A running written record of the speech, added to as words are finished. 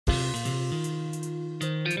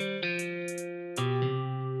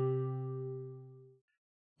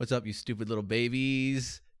What's up, you stupid little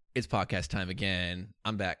babies? It's podcast time again.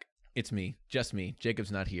 I'm back. It's me, just me.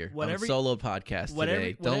 Jacob's not here. I'm a solo podcast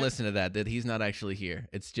today. Don't listen to that he's not actually here.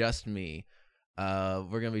 It's just me. We're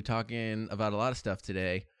going to be talking about a lot of stuff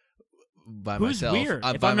today by myself. Who's weird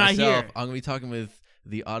if by I'm not myself. here? I'm going to be talking with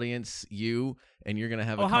the audience, you, and you're going to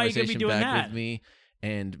have a conversation back with me.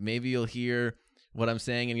 And maybe you'll hear what I'm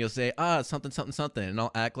saying and you'll say, something, something, something. And I'll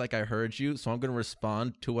act like I heard you. So I'm going to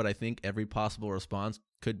respond to what I think every possible response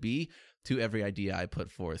could be to every idea I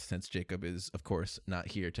put forth, since Jacob is, of course, not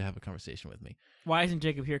here to have a conversation with me. Why isn't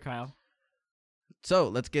Jacob here, Kyle? So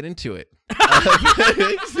let's get into it.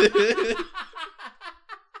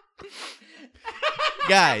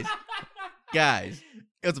 Guys,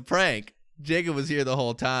 it's a prank. Jacob was here the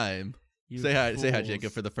whole time. Say hi,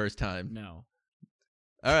 Jacob, for the first time. No.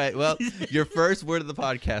 All right. Well, your first word of the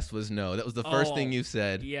podcast was no. That was the first thing you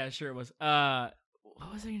said. Yeah, sure it was.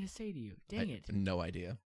 What was I going to say to you? Dang it. No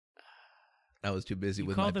idea. I was too busy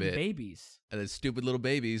with my called them bit. Babies. And the stupid little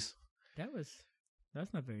babies.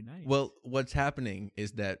 That's not very nice. Well, what's happening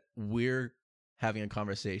is that we're having a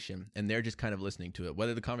conversation and they're just kind of listening to it.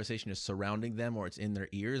 Whether the conversation is surrounding them or it's in their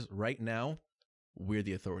ears, right now, we're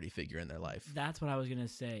the authority figure in their life. That's what I was going to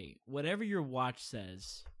say. Whatever your watch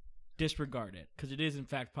says, disregard it, because it is, in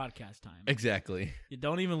fact, podcast time. Exactly. You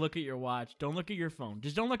don't even look at your watch. Don't look at your phone.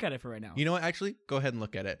 Just don't look at it for right now. You know what? Actually, go ahead and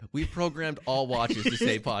look at it. We programmed all watches to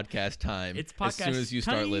say podcast time. It's podcast as soon as you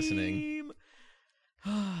start time. Listening.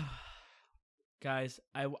 Guys,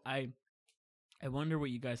 I wonder what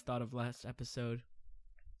you guys thought of last episode.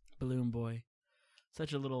 Balloon Boy.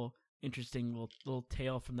 Such a little interesting little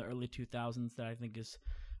tale from the early 2000s that I think is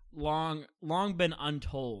long been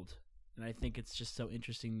untold. And I think it's just so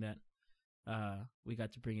interesting that we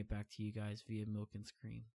got to bring it back to you guys via Milk and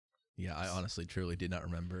Scream. Yeah, I honestly, truly did not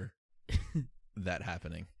remember that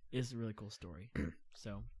happening. It's a really cool story.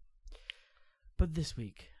 But this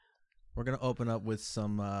week, we're going to open up with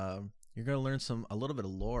some, you're going to learn a little bit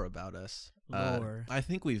of lore about us. Lore. I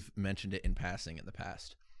think we've mentioned it in passing in the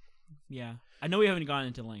past. Yeah. I know we haven't gone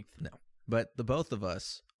into length. No. But the both of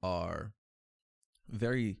us are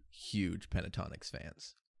very huge Pentatonix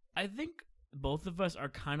fans. I think both of us are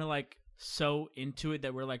kind of like so into it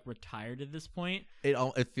that we're like retired at this point.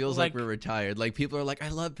 It feels like we're retired. Like people are like, I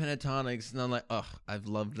love Pentatonix, and I'm like, ugh, I've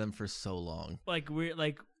loved them for so long. Like we're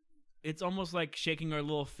like, it's almost like shaking our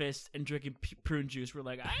little fist and drinking prune juice. We're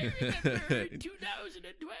like, I remember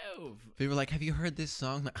 2012. People are like, have you heard this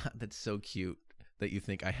song? That's so cute that you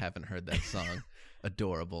think I haven't heard that song.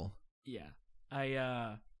 Adorable. Yeah,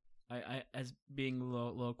 I as being a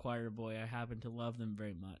little choir boy, I happen to love them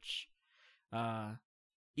very much.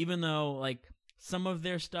 Even though like some of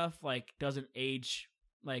their stuff like doesn't age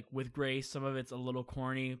like with grace, some of it's a little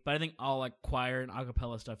corny. But I think all like choir and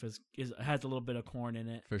acapella stuff has a little bit of corn in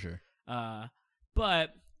it for sure.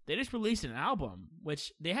 But they just released an album,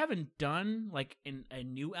 which they haven't done like in a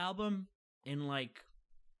new album in like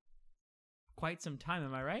quite some time.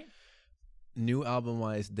 Am I right? New album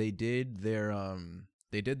wise, they did their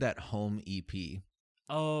they did that home EP.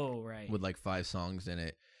 Oh, right. With like 5 songs in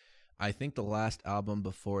it. I think the last album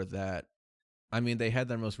before that, I mean, they had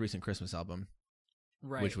their most recent Christmas album,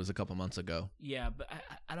 right, which was a couple months ago. Yeah, but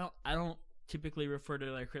I don't typically refer to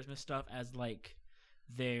their Christmas stuff as like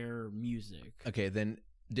their music. Okay, then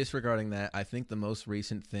disregarding that, I think the most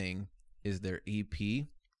recent thing is their EP,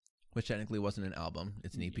 which technically wasn't an album.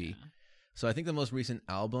 It's an EP. Yeah. So I think the most recent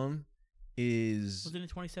album was it in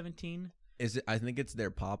 2017? I think it's their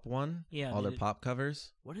pop one. Yeah. All their pop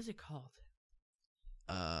covers. What is it called?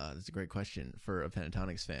 That's a great question for a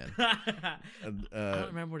Pentatonix fan. I don't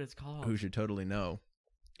remember what it's called. Who should totally know.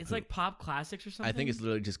 It's like Pop Classics or something? I think it's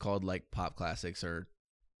literally just called like Pop Classics or...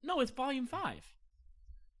 No, it's Volume 5.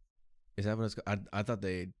 Is that what it's called? I thought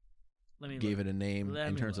they gave it a name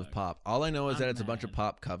in terms of pop. All I know is that it's a bunch of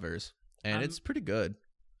pop covers. And it's pretty good.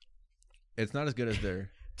 It's not as good as their...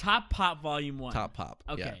 Top Pop Volume 1. Top Pop,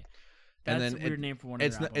 okay. Yeah. That's a weird name for one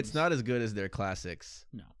of their albums. It's not as good as their classics.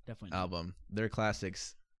 No, definitely not. Album. Their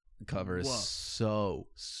classics cover is so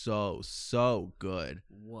good.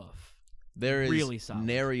 Woof. There is really solid.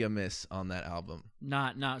 Nary a miss on that album.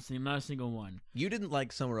 Not a single one. You didn't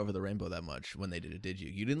like Somewhere Over the Rainbow that much when they did it, did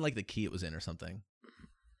you? You didn't like the key it was in or something.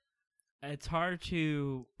 It's hard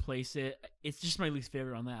to place it. It's just my least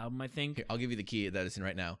favorite on that album, I think. Here, I'll give you the key that it's in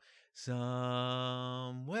right now.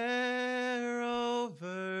 Somewhere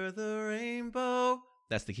over the rainbow.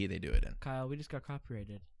 That's the key they do it in. Kyle, we just got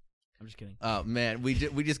copyrighted. I'm just kidding. Oh man, we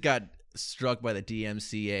just got struck by the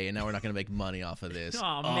DMCA, and now we're not gonna make money off of this.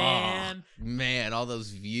 Oh man, man, all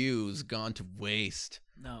those views gone to waste.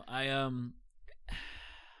 No,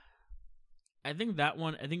 I think that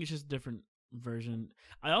one. I think it's just a different version.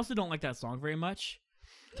 I also don't like that song very much.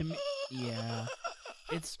 To me, yeah,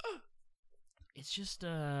 it's just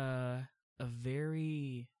a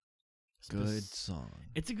very good song.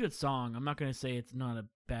 It's a good song. I'm not gonna say it's not a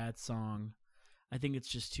bad song. I think it's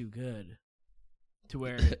just too good. To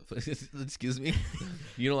where excuse me,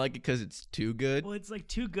 you don't like it because it's too good? Well, it's like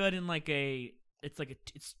too good and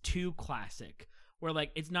it's too classic. Where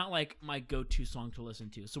like it's not like my go-to song to listen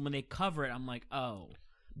to. So when they cover it, I'm like, oh.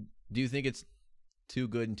 Do you think it's too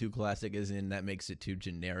good and too classic, as in that makes it too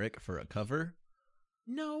generic for a cover?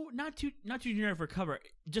 No, not too generic for a cover.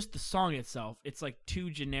 Just the song itself, it's like too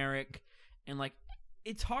generic, and like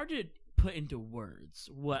it's hard to put into words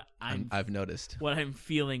what I've noticed what I'm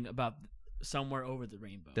feeling about Somewhere Over the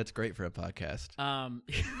Rainbow. That's great for a podcast.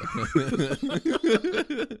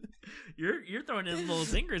 You're throwing in little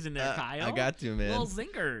zingers in there, Kyle. I got to, man. Little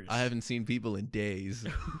zingers. I haven't seen people in days.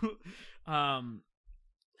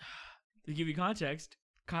 To give you context,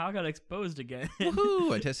 Kyle got exposed again.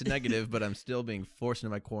 Woohoo! I tested negative, but I'm still being forced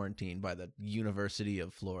into my quarantine by the University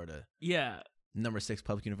of Florida. Yeah. Number 6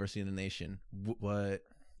 public university in the nation. What?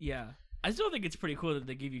 Yeah. I still think it's pretty cool that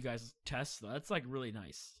they give you guys tests, though. That's like really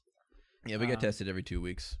nice. Yeah, we get tested every 2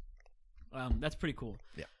 weeks. That's pretty cool.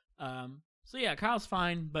 Yeah. So yeah, Kyle's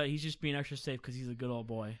fine, but he's just being extra safe because he's a good old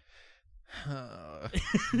boy.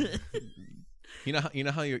 You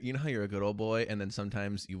know how you're a good old boy, and then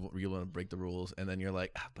sometimes you want to break the rules, and then you're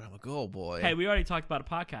like, but I'm a good old boy. Hey, we already talked about a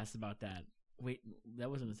podcast about that. Wait, that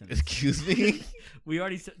wasn't a sentence. Excuse me. We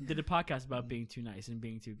already did a podcast about being too nice and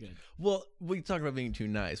being too good. Well, we talked about being too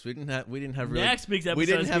nice. We didn't have really, next week's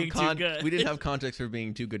episode is being too good. We didn't have context for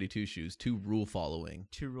being too goody two shoes. Too rule following.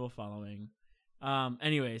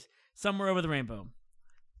 Anyways, Somewhere Over the Rainbow.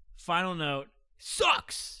 Final note: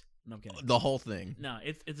 sucks. No, I'm kidding. The whole thing. No,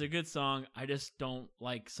 it's a good song. I just don't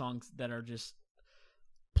like songs that are just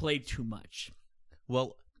played too much.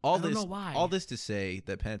 Well, I don't know why. All this to say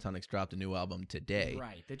that Pentatonix dropped a new album today.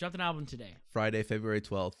 Right. They dropped an album today. Friday, February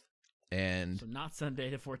 12th. And so not Sunday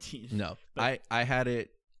the 14th. No. But I had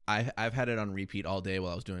it I've had it on repeat all day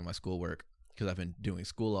while I was doing my schoolwork, because I've been doing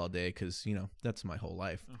school all day, because, that's my whole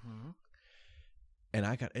life. Uh-huh. And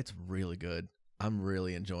it's really good. I'm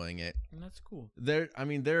really enjoying it. And that's cool. There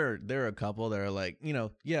are a couple that are like,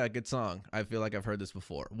 yeah, good song. I feel like I've heard this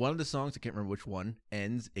before. One of the songs, I can't remember which one,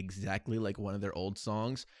 ends exactly like one of their old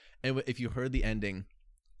songs. And if you heard the ending,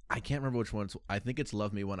 I can't remember which one. I think it's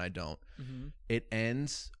Love Me When I Don't. Mm-hmm. It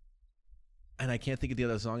ends, and I can't think of the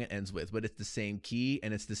other song it ends with, but it's the same key,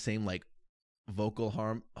 and it's the same like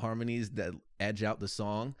vocal harmonies that edge out the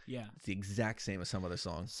song. Yeah. It's the exact same as some other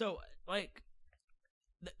songs. So, like,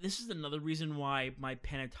 this is another reason why my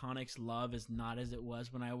Pentatonix love is not as it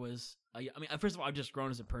was when I was. First of all, I've just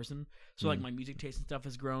grown as a person, so like my music taste and stuff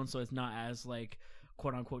has grown, so it's not as like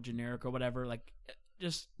quote unquote generic or whatever. Like,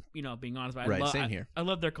 just being honest, but right, same here. I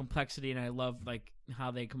love their complexity, and I love like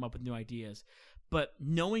how they come up with new ideas. But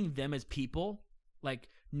knowing them as people, like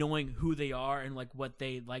knowing who they are and like what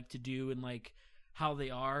they like to do and like how they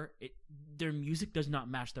are, their music does not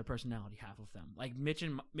match their personality, half of them. Like Mitch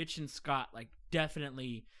and Scott, like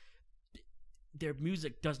definitely their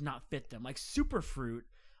music does not fit them. Like Superfruit,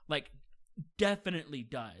 like definitely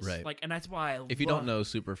does. Right. Like, and that's why if you don't know,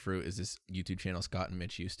 Superfruit is this YouTube channel Scott and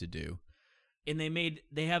Mitch used to do. And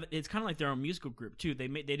it's kind of like their own musical group too. They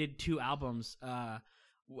did 2 albums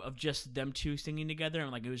of just them 2 singing together,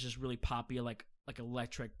 and like it was just really poppy, like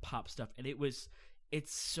electric pop stuff, and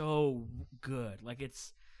it's so good. Like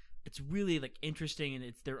it's really like interesting, and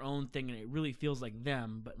it's their own thing, and it really feels like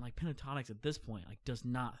them. But like Pentatonix at this point, like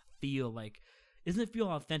doesn't it feel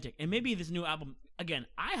authentic? And maybe this new album, again,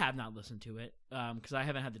 I have not listened to it because I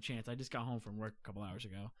haven't had the chance. I just got home from work a couple hours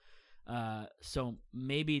ago, so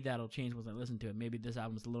maybe that'll change once I listen to it. Maybe this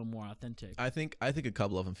album's a little more authentic. I think a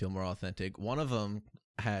couple of them feel more authentic. One of them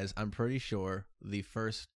has, I'm pretty sure, the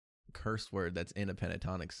first curse word that's in a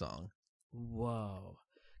Pentatonix song. Whoa,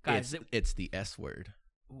 guys! It's the S word.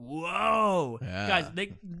 Whoa, yeah. Guys!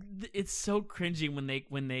 It's so cringy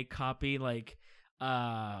when they copy like,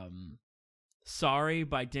 "Sorry"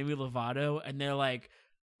 by Demi Lovato, and they're like,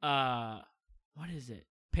 what is it?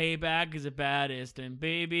 Payback is the baddest, and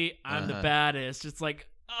baby, I'm the baddest. It's like,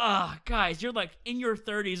 guys, you're like in your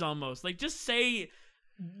 30s almost. Like, just say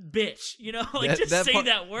bitch, like say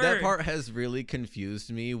that word. That part has really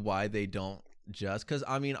confused me, why they don't just, because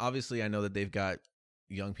obviously I know that they've got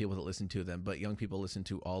young people that listen to them, but young people listen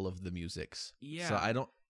to all of the musics. Yeah. So I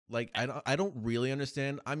don't really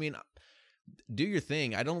understand. Do your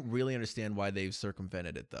thing. I don't really understand why they've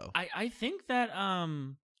circumvented it though. I think that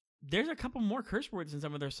there's a couple more curse words in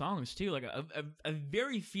some of their songs too, like a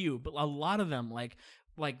very few, but a lot of them like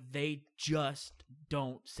they just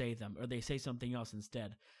don't say them, or they say something else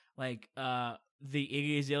instead. Like the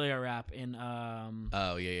Iggy Azalea rap in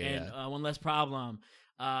One Less Problem,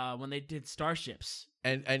 when they did Starships.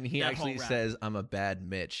 And he actually says, "I'm a bad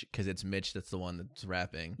Mitch," because it's Mitch that's the one that's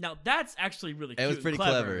rapping. Now that's actually really cute. It was pretty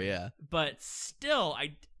clever, yeah. But still,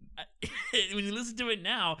 I when you listen to it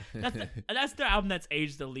now, that's the album that's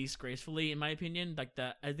aged the least gracefully, in my opinion. Like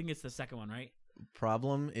I think it's the second one, right?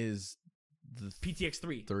 Problem is the PTX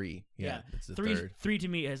 3. 3, yeah. It's the 3, third. 3 to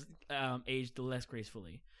me has aged the less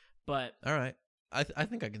gracefully, but all right, I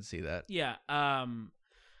think I can see that. Yeah.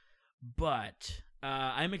 But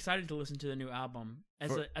I'm excited to listen to the new album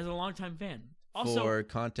as a longtime fan. Also, for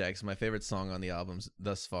context, my favorite song on the albums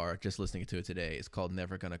thus far, just listening to it today, is called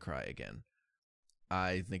 "Never Gonna Cry Again."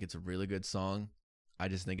 I think it's a really good song. I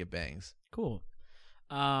just think it bangs. Cool.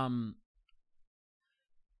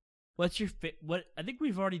 What's your what? I think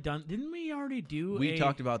we've already done. Didn't we already do? We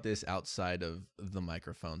talked about this outside of the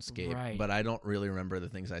microphone scape, right. But I don't really remember the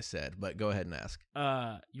things I said. But go ahead and ask.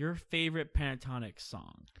 Your favorite Pentatonix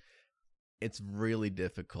song? It's really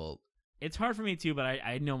difficult. It's hard for me too, but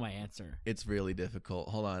I know my answer. It's really difficult.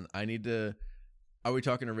 Hold on, I need to. Are we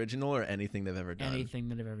talking original or anything they've ever done? Anything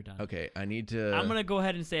that I've ever done. Okay, I need to. I'm gonna go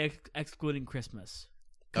ahead and say excluding Christmas.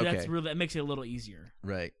 Okay, that makes it a little easier.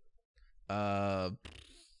 Right.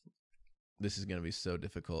 This is gonna be so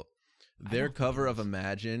difficult. Their cover of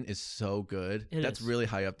Imagine is so good. That's really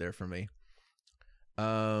high up there for me.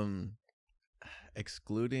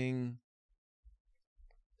 Excluding.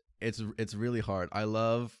 It's really hard. I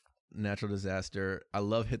love Natural Disaster. I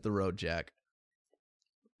love Hit the Road Jack.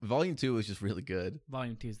 Volume 2 is just really good.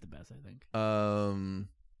 Volume 2 is the best, I think. And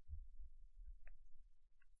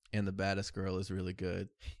The Baddest Girl is really good.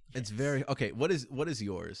 Yes. It's very okay. What is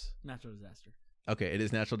yours? Natural Disaster. Okay, it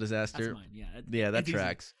is Natural Disaster. That's mine. Yeah. Yeah, that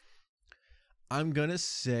tracks. Easy. I'm gonna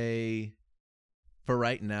say, for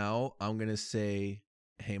right now, I'm gonna say,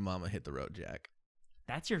 "Hey Mama, Hit the Road Jack."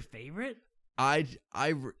 That's your favorite?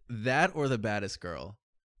 That or The Baddest Girl.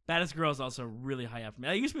 Baddest Girl is also really high up for me.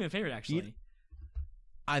 That used to be my favorite, actually.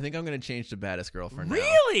 I think I'm going to change to Baddest Girl for now.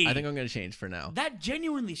 Really? I think I'm going to change for now. That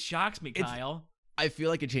genuinely shocks me, Kyle. I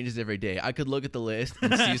feel like it changes every day. I could look at the list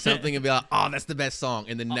and see something and be like, "Oh, that's the best song,"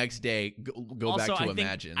 and the next day go back to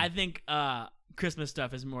Imagine. I think Christmas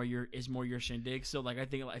stuff is more your shindig. So like I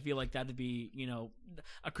feel like that'd be,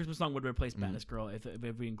 a Christmas song would replace Baddest Girl if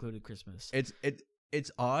we included Christmas.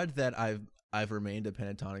 It's odd that I've remained a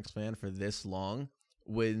Pentatonix fan for this long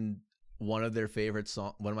when one of my favorite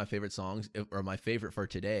songs, or my favorite for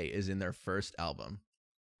today, is in their first album.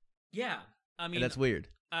 Yeah, I mean, and that's weird.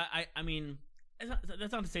 I mean,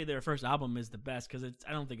 that's not to say their first album is the best, because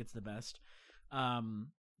I don't think it's the best.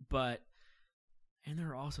 But there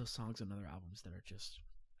are also songs on other albums that are just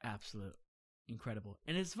absolute incredible.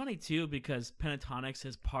 And it's funny too, because Pentatonix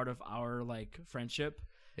is part of our friendship.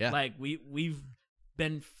 Yeah, like we've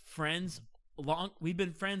been friends. We've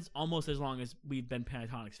been friends almost as long as we've been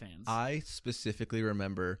Pentatonix fans. I specifically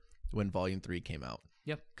remember when Volume 3 came out.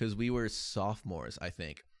 Yep. Because we were sophomores, I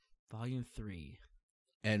think. Volume 3.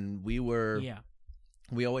 And we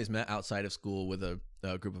always met outside of school with a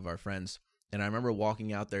group of our friends. And I remember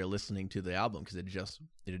walking out there listening to the album because it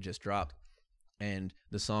had just dropped. And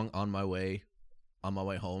the song On My Way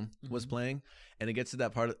Home was playing, and it gets to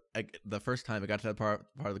that part the first time it got to that part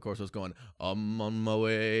of the chorus was going, I'm on my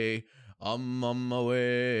way.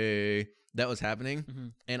 That was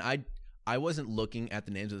happening. And I wasn't looking at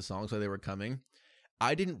the names of the songs while they were coming.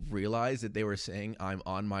 I didn't realize that they were saying I'm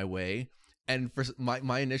on my way. And for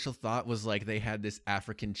my initial thought was like they had this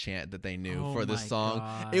African chant that they knew for this song.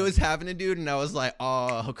 God. It was happening, dude, and I was like,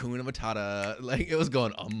 "Oh, Hakuna Matata!" Like it was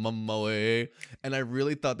going on my way, and I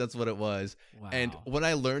really thought that's what it was. Wow. And when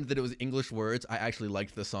I learned that it was English words, I actually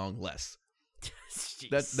liked the song less.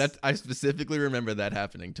 That I specifically remember that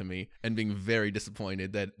happening to me and being very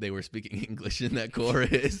disappointed that they were speaking English in that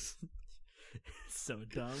chorus. So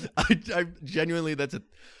dumb. I genuinely that's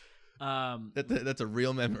a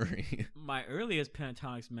real memory. My earliest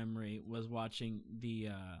Pentatonix memory was watching the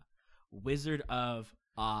Wizard of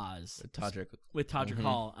Oz with Todrick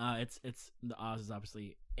Hall. It's the Oz is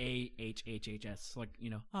obviously AHHHS, like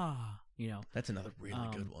That's another really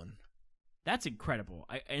good one. That's incredible.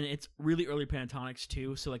 And it's really early Pentatonix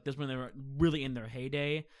too. So like this when they were really in their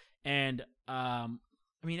heyday, and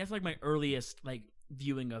that's like my earliest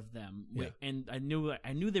viewing of them. Yeah. And I knew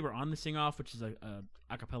they were on the Sing Off, which is a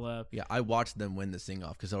cappella. Yeah, I watched them win the Sing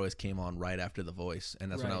Off because it always came on right after The Voice,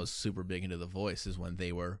 and that's when I was super big into The Voice. Is when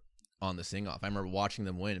they were on the sing-off. I remember watching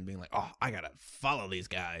them win and being like, oh, I gotta follow these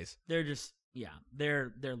guys. They're just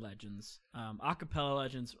they're legends. Acapella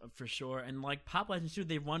legends for sure, and like pop legends too.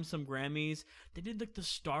 They've won some Grammys. They did like the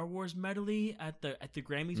Star Wars medley at the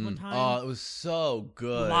Grammys one time. Oh, it was so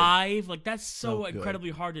good live. Like that's so incredibly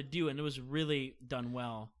hard to do, and it was really done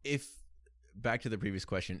well. Back to the previous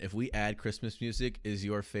question, if we add Christmas music, is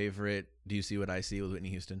your favorite Do You See What I See with Whitney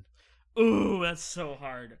Houston? Ooh, that's so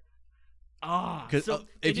hard. Because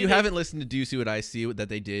if you haven't listened to Do You See What I See that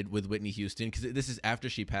they did with Whitney Houston, because this is after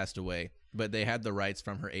she passed away, but they had the rights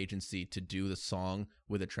from her agency to do the song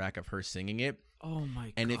with a track of her singing it. Oh my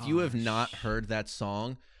god! And if you have not heard that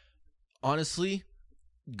song, honestly,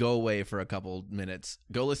 go away for a couple minutes.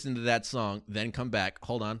 Go listen to that song, then come back.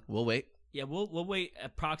 Hold on, we'll wait. Yeah, we'll wait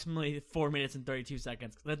approximately 4 minutes and 32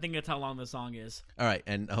 seconds. I think that's how long the song is. All right,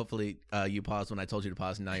 and hopefully you paused when I told you to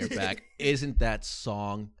pause, and now you're back. Isn't that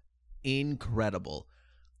song incredible?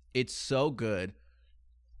 It's so good.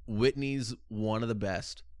 Whitney's one of the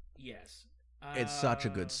best. Yes. It's such a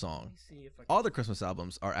good song. All the Christmas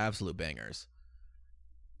albums are absolute bangers.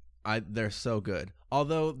 They're so good.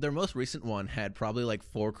 Although their most recent one had probably like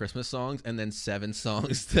 4 Christmas songs and then 7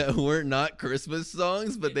 songs that were not Christmas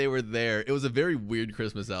songs, but they were there. It was a very weird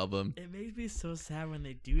Christmas album. It makes me so sad when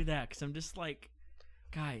they do that because I'm just like,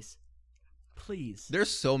 guys, please. There's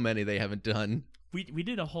so many they haven't done. We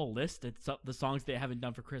did a whole list of the songs they haven't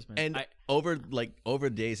done for Christmas. And over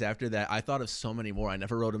days after that, I thought of so many more. I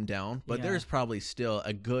never wrote them down, but there's probably still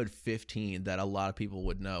a good 15 that a lot of people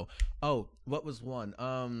would know. Oh, what was one?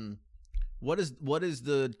 What is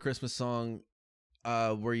the Christmas song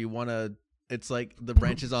where you want to? It's like the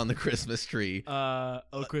branches on the Christmas tree.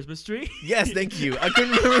 Christmas tree? Yes, thank you. I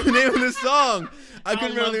couldn't remember the name of the song. I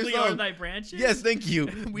couldn't remember the song. Are thy branches? Yes, thank you.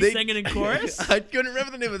 We sang it in chorus? I couldn't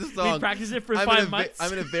remember the name of the song. We practiced it for 5 months.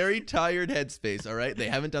 I'm in a very tired headspace, all right? They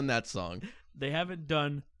haven't done that song. They haven't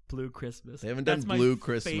done Blue Christmas. They haven't done Blue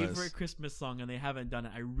Christmas. That's my favorite Christmas song, and they haven't done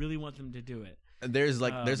it. I really want them to do it. There's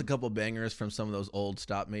a couple bangers from some of those old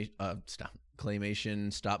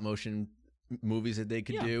claymation, stop motion movies that they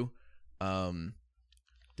could do.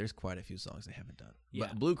 There's quite a few songs they haven't done. Yeah.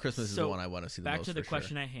 But Blue Christmas is the one I want to see the most. Back to the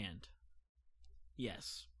question at hand.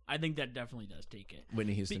 Yes. I think that definitely does take it.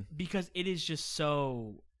 Whitney Houston. Because it is just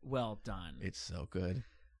so well done. It's so good.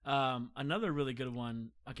 Another really good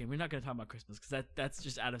one. Okay, we're not going to talk about Christmas because that's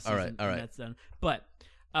just out of season. All right. That's done. But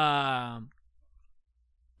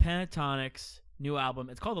Pentatonix new album.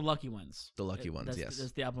 It's called The Lucky Ones. The Lucky Ones, yes.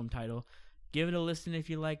 That's the album title. Give it a listen if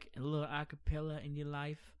you like a little acapella in your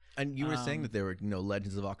life. And you were saying that there were,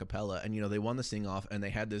 legends of acapella, and they won the sing off, and they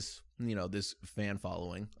had this, this fan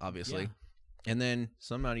following, obviously. Yeah. And then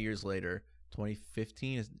some amount of years later,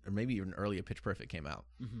 2015 or maybe even earlier, Pitch Perfect came out.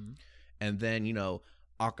 Mm-hmm. And then,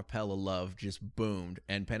 acapella love just boomed,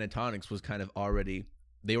 and Pentatonix was kind of already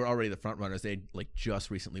the front runners. They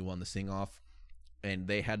just recently won the sing off, and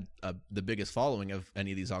they had the biggest following of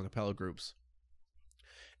any of these acapella groups.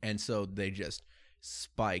 And so they just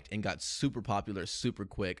spiked and got super popular super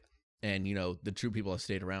quick, and the true people have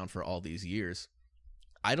stayed around for all these years.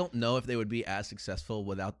 I don't know if they would be as successful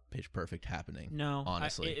without Pitch Perfect happening. No,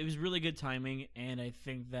 honestly, it was really good timing, and I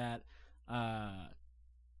think that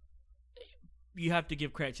you have to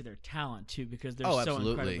give credit to their talent too, because they're so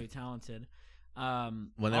incredibly talented.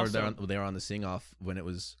 When they were on the sing off, when it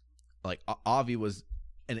was like Avi was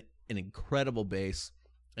an incredible bass,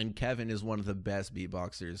 and Kevin is one of the best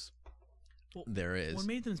beatboxers there is. What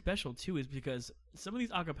made them special too is because some of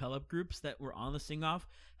these acapella groups that were on the sing off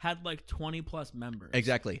had like 20 plus members.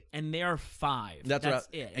 Exactly. And they are 5. That's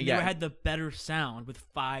it. And they had the better sound with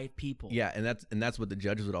 5 people. Yeah, and that's what the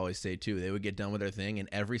judges would always say too. They would get done with their thing, and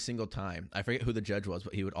every single time, I forget who the judge was,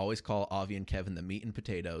 but he would always call Avi and Kevin the meat and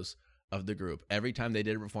potatoes of the group. Every time they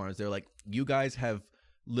did a performance, they're like, you guys have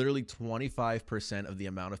literally 25% of the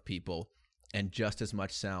amount of people and just as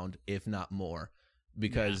much sound, if not more,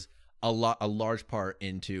 because a large part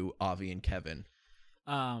into Avi and Kevin.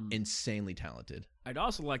 Insanely talented. I'd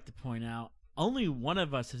also like to point out, only one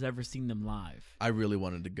of us has ever seen them live. I really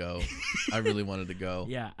wanted to go.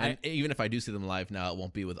 Yeah. And even if I do see them live now, it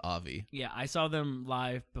won't be with Avi. Yeah, I saw them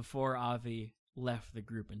live before Avi left the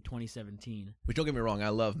group in 2017. Which, don't get me wrong, I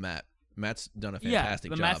love Matt. Matt's done a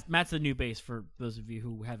fantastic job. Matt's the new bass for those of you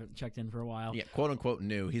who haven't checked in for a while. Yeah, quote unquote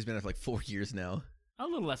new. He's been there for like 4 years now. A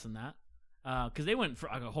little less than that. Because they went for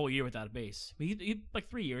like a whole year without a bass. He like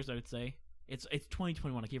 3 years, I would say. It's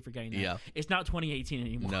 2021. I keep forgetting that. Yeah. It's not 2018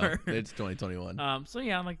 anymore. No, it's 2021. So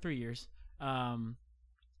yeah, like 3 years. But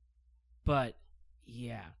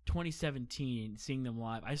yeah, 2017, seeing them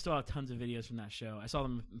live. I still have tons of videos from that show. I saw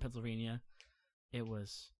them in Pennsylvania. It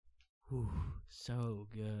was Ooh, so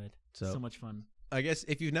good. So much fun. I guess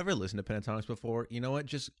if you've never listened to Pentatonix before, you know what?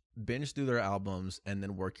 Just binge through their albums and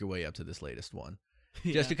then work your way up to this latest one.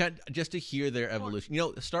 Yeah. Just to hear their evolution.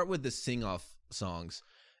 Start with the sing-off songs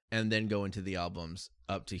and then go into the albums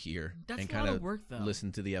up to here. That's and kind of work, though.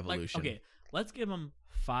 Listen to the evolution. Okay, let's give them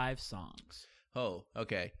 5 songs. Oh,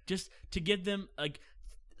 okay. Just to give them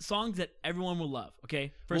songs that everyone will love.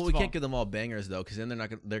 Okay. We can't give them all bangers though, because then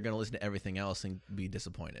they're gonna listen to everything else and be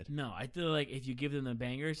disappointed. No, I feel like if you give them the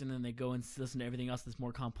bangers and then they go and listen to everything else that's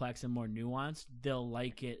more complex and more nuanced, they'll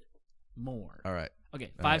like it more. All right.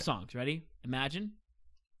 Okay, 5 songs. Ready? Imagine.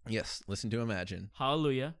 Yes. Listen to Imagine.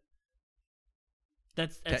 Hallelujah.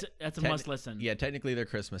 That's a must listen. Yeah, technically their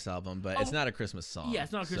Christmas album, but it's not a Christmas song. Yeah,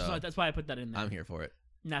 it's not a Christmas song. That's why I put that in there. I'm here for it.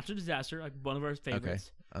 Natural Disaster, like one of our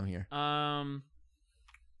favorites. Okay, I'm here.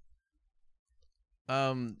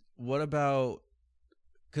 What about?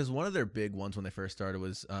 Because one of their big ones when they first started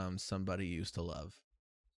was Somebody You Used to Love.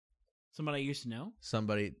 Somebody I Used to Know.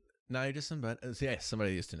 Somebody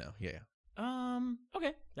Somebody Used to Know. Yeah.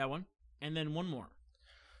 Okay, that one, and then one more.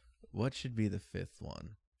 What should be the 5th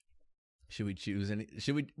one? Should we choose any?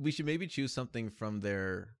 We should maybe choose something from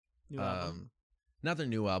their new album? Not their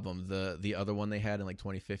new album. The other one they had in like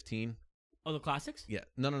 2015. Oh, the classics? Yeah.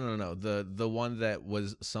 No. The one that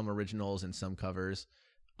was some originals and some covers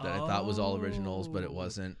that I thought was all originals, but it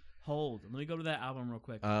wasn't. Hold. Let me go to that album real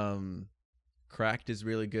quick. Cracked is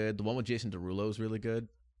really good. The one with Jason Derulo is really good.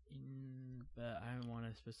 But I want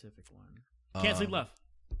a specific one. Can't Sleep Love.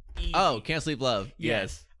 Easy. Oh, Can't Sleep Love.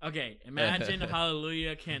 Yes. Okay. Imagine,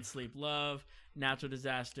 Hallelujah, Can't Sleep Love, Natural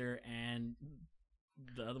Disaster, and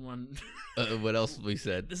the other one. What else we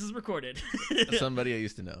said? This is recorded. Somebody I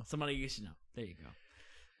Used to Know. Somebody I Used to Know. There you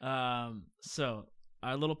go. So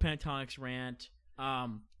our little Pentatonix rant.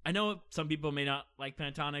 I know some people may not like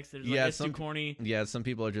Pentatonix. It's too corny. Yeah, some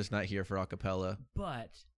people are just not here for acapella.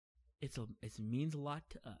 But it means a lot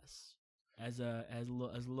to us as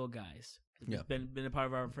little guys. It's been a part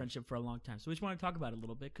of our friendship for a long time. So we just want to talk about it a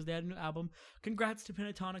little bit because they had a new album. Congrats to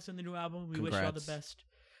Pentatonix on the new album. We wish you all the best.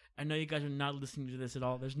 I know you guys are not listening to this at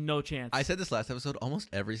all. There's no chance. I said this last episode. Almost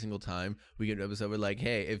every single time we get an episode, we're like,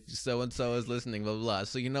 hey, if so-and-so is listening, blah, blah, blah.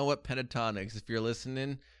 So you know what, Pentatonix, if you're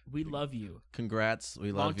listening. We love you. Congrats.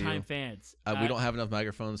 We love you. Long-time fans. We don't have enough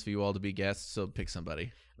microphones for you all to be guests, so pick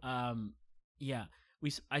somebody. Yeah.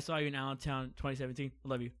 I saw you in Allentown 2017. I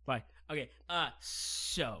love you. Bye. Okay.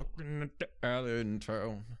 So.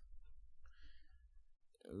 Allentown.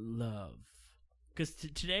 Love. Because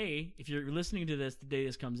today, if you're listening to this the day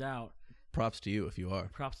this comes out, props to you if you are.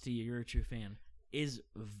 Props to you. You're a true fan. Is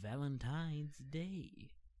Valentine's Day.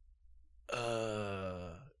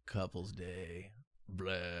 Couples Day.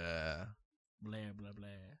 Blah. Blah, blah, blah.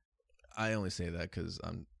 I only say that because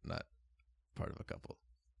I'm not part of a couple.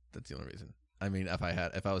 That's the only reason. I mean, if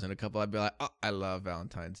I was in a couple, I'd be like, oh, I love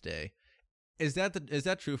Valentine's Day. Is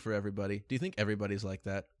that true for everybody? Do you think everybody's like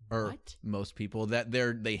that, or what? Most people that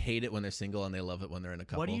they hate it when they're single and they love it when they're in a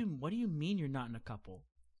couple? What do you mean you're not in a couple?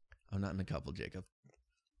 I'm not in a couple, Jacob.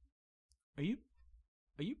 Are you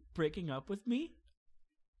breaking up with me?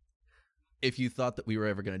 If you thought that we were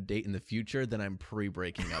ever going to date in the future, then I'm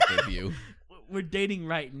pre-breaking up with you. We're dating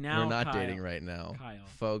right now. We're not Kyle. dating right now, Kyle.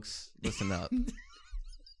 Folks, listen up.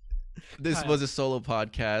 This was a solo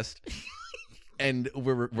podcast. And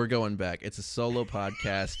we're going back. It's a solo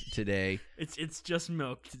podcast today. It's just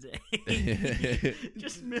milk today.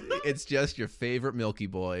 Just milk. It's just your favorite Milky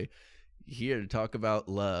Boy here to talk about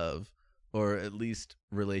love, or at least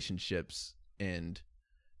relationships, and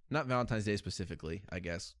not Valentine's Day specifically, I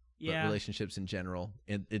guess. Yeah. But relationships in general.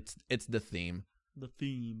 It's the theme. The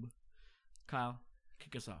theme. Kyle,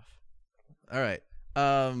 kick us off. All right.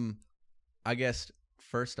 I guess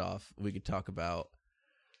first off, we could talk about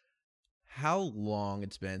how long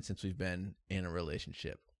it's been since we've been in a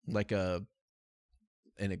relationship, like an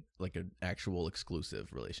actual exclusive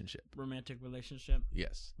relationship. Romantic relationship?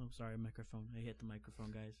 Yes. Oh, sorry, microphone. I hit the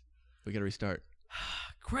microphone, guys. We gotta restart.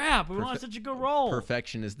 Crap, we were on such a good roll.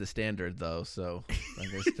 Perfection is the standard, though, so I'm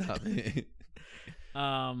gonna stop.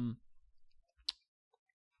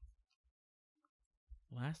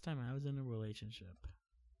 Last time I was in a relationship.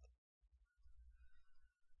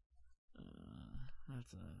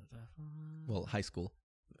 That's a tough one. Well, high school.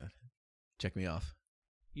 Check me off.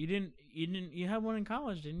 You had one in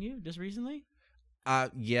college, didn't you? Just recently?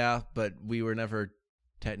 Yeah, but we were never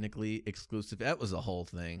technically exclusive. That was a whole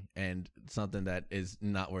thing, and something that is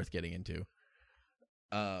not worth getting into.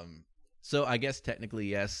 So I guess technically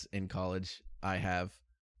yes, in college I have,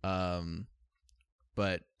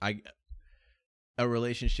 but a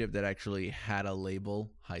relationship that actually had a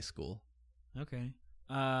label, high school. Okay.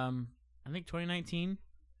 I think 2019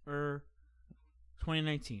 or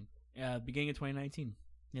 2019. Beginning of 2019.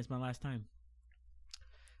 It's my last time.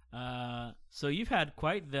 So you've had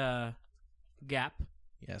quite the gap.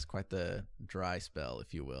 Yes, quite the dry spell,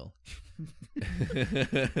 if you will.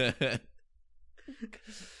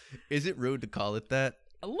 Is it rude to call it that?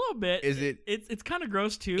 A little bit. Is it? It's kind of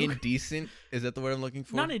gross too. Indecent? Is that the word I'm looking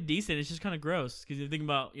for? Not indecent. It's just kind of gross because you think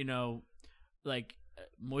about like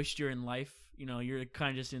moisture in life. You're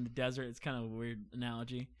kind of just in the desert. It's kind of a weird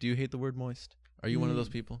analogy. Do you hate the word moist? Are you one of those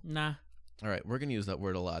people? Nah. All right, we're gonna use that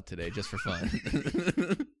word a lot today, just for fun.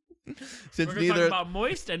 We're gonna talk about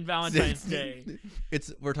moist and Valentine's Day.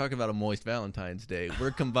 We're talking about a moist Valentine's Day.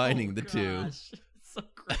 We're combining the two. It's so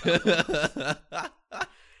gross.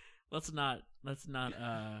 Let's not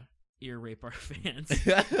ear rape our fans.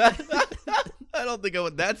 I don't think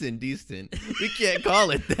that's indecent. We can't call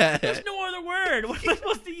it that. There's no other word. What am I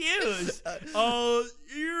supposed to use?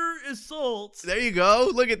 Ear assault. There you go.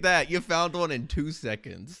 Look at that. You found one in 2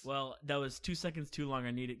 seconds. Well, that was 2 seconds too long.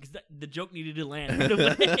 I needed because the joke needed to land right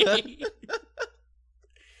away.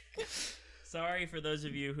 Sorry for those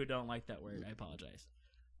of you who don't like that word. I apologize.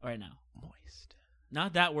 All right now. Moist.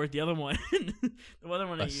 Not that word. The other one. The other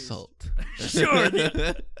one I used. Assault. Sure.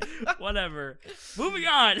 Whatever. Moving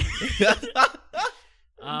on.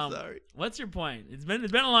 I'm sorry. What's your point? It's been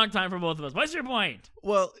a long time for both of us. What's your point?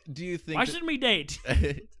 Well, do you think? Why shouldn't we date?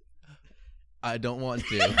 I don't want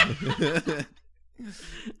to.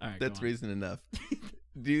 All right. That's reason enough.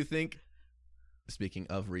 Do you think? Speaking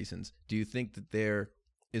of reasons, do you think that there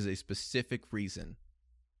is a specific reason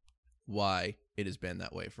why it has been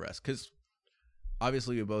that way for us? Because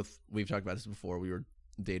obviously we've talked about this before. We were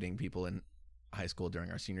dating people in high school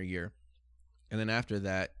during our senior year. And then after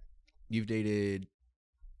that, you've dated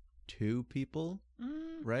 2 people,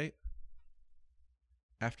 right?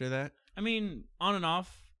 After that? I mean, on and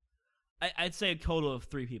off. I'd say a total of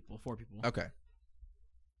 4 people. Okay.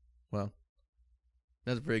 Well,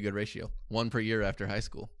 that's a pretty good ratio. 1 per year after high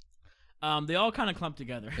school. They all kind of clump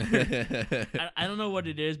together. I don't know what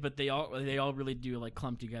it is, but they all really do like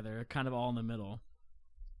clump together. They're kind of all in the middle.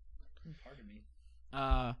 Pardon me.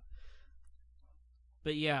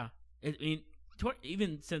 But yeah,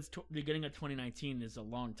 even since the beginning of 2019 is a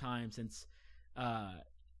long time since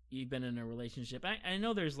you've been in a relationship. I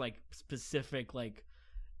know there's like specific like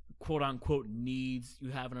quote unquote needs you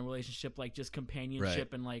have in a relationship, like just companionship,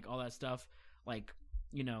 right, and like all that stuff, like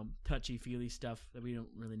touchy feely stuff that we don't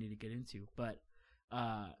really need to get into. But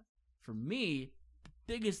for me, the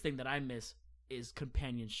biggest thing that I miss is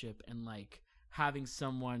companionship and like having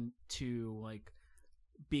someone to like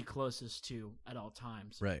be closest to at all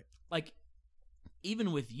times. Right. Like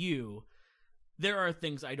even with you, there are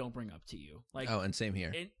things I don't bring up to you. Like and same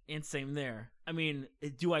here. And same there. I mean,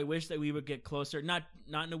 do I wish that we would get closer? Not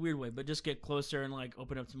in a weird way, but just get closer and like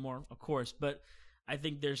open up to more, of course. But I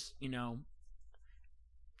think there's,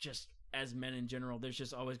 just as men in general, there's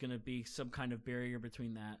just always going to be some kind of barrier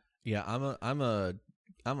between that. Yeah, I'm a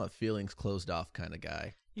feelings closed off kind of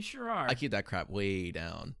guy. You sure are. I keep that crap way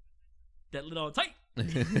down. That little tight.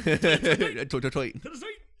 Tight.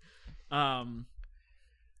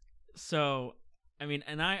 So, I mean,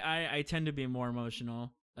 and I tend to be more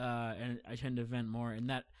emotional, and I tend to vent more, and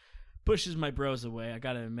that pushes my bros away. I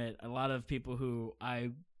gotta admit, a lot of people who I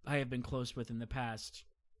have been close with in the past,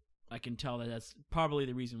 I can tell that that's probably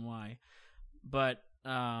the reason why. But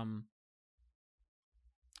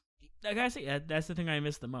like I say, that's the thing I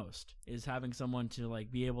miss the most, is having someone to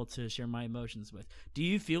like be able to share my emotions with. Do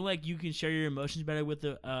you feel like you can share your emotions better with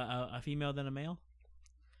a female than a male?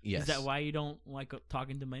 Yes. Is that why you don't like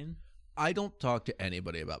talking to men? I don't talk to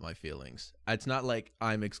anybody about my feelings. It's not like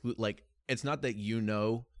I'm it's not that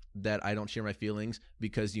that I don't share my feelings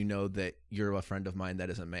because you know that you're a friend of mine that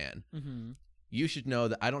is a man. Mm-hmm. You should know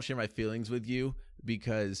that I don't share my feelings with you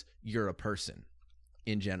because you're a person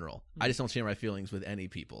in general. Mm-hmm. I just don't share my feelings with any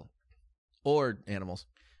people or animals.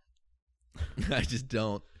 I just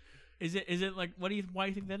don't. Is it like why do you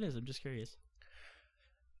think that is? I'm just curious.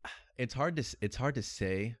 It's hard to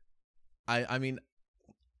say. I mean,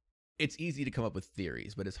 it's easy to come up with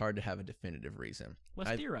theories, but it's hard to have a definitive reason.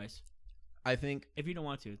 Let's theorize. I think if you don't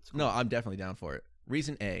want to, it's cool. No, I'm definitely down for it.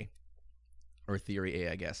 Reason A, or theory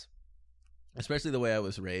A, I guess. Especially the way I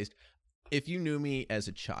was raised. If you knew me as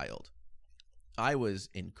a child, I was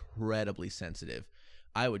incredibly sensitive.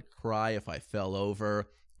 I would cry if I fell over,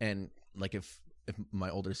 and like if my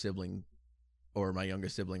older sibling or my younger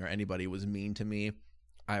sibling or anybody was mean to me,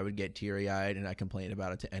 I would get teary-eyed and I complained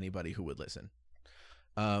about it to anybody who would listen.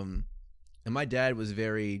 And my dad was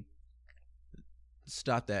very,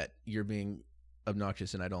 stop that, you're being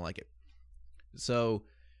obnoxious and I don't like it. So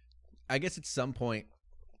I guess at some point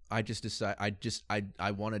I just decided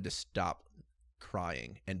I wanted to stop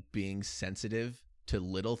crying and being sensitive to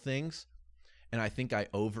little things, and I think I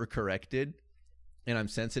overcorrected, and I'm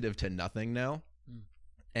sensitive to nothing now.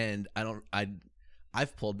 And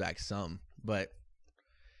I've pulled back some, but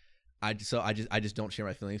I just don't share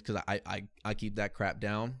my feelings because I keep that crap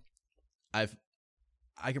down. I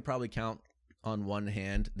could probably count on one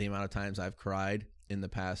hand the amount of times I've cried in the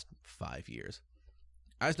past 5 years.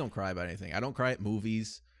 I just don't cry about anything. I don't cry at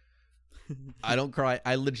movies. I don't cry.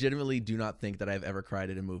 I legitimately do not think that I've ever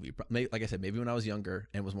cried at a movie. Like I said, maybe when I was younger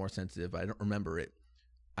and was more sensitive, but I don't remember it.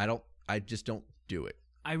 I just don't do it.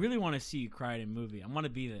 I really want to see you cry at a movie. I want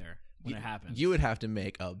to be there when it happens. You would have to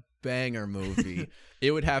make a banger movie.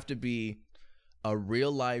 It would have to be a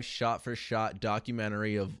real life shot for shot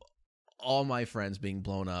documentary of all my friends being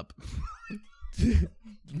blown up.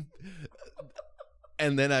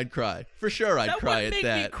 And then I'd cry. For sure I'd cry at that. That wouldn't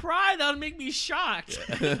make me cry. That would make me shocked.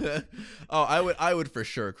 Oh, I would for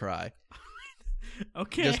sure cry.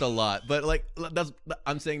 Okay. Just a lot. But like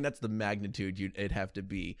I'm saying that's the magnitude it'd have to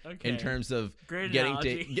be in terms of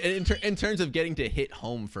in terms of getting to hit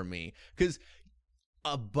home for me, cuz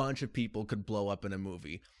a bunch of people could blow up in a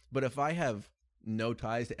movie. But if I have no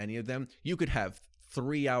ties to any of them, you could have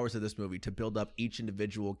 3 hours of this movie to build up each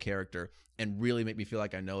individual character and really make me feel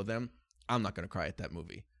like I know them. I'm not going to cry at that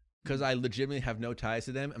movie because I legitimately have no ties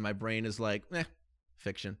to them, and my brain is like,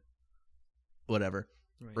 fiction, whatever.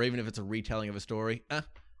 Right. Or even if it's a retelling of a story,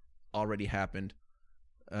 already happened.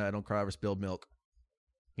 I don't cry over spilled milk,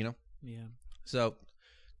 you know? Yeah. So,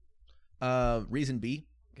 reason B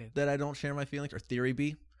that I don't share my feelings, or theory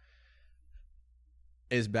B,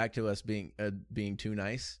 is back to us being too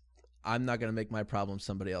nice. I'm not going to make my problems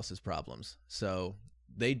somebody else's problems. So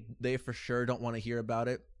they for sure don't want to hear about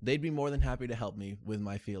it. They'd be more than happy to help me with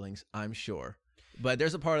my feelings, I'm sure. But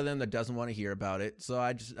there's a part of them that doesn't want to hear about it, so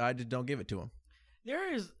I just don't give it to them.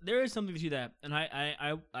 There is something to that, and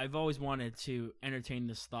I've always wanted to entertain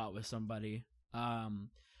this thought with somebody,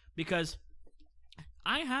 because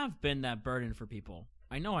I have been that burden for people.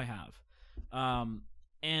 I know I have,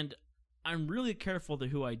 and I'm really careful to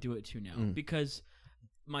who I do it to now, because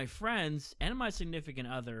my friends and my significant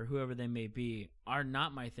other, whoever they may be, are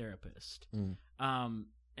not my therapist,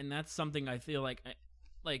 and that's something I feel like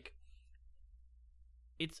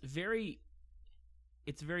it's very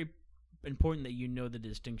important that you know the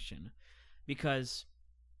distinction, because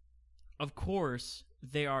of course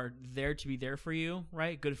they are there to be there for you,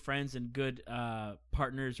 right? Good friends and good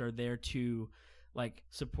partners are there to like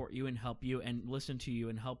support you and help you and listen to you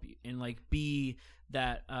and help you and like be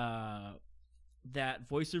that that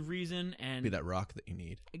voice of reason and be that rock that you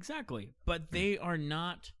need. Exactly. But they are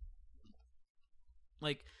not,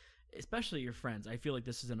 like, especially your friends. I feel like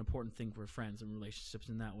this is an important thing for friends and relationships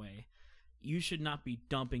in that way. You should not be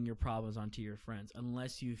dumping your problems onto your friends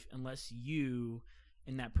unless you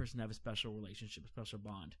and that person have a special relationship, a special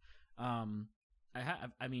bond. I've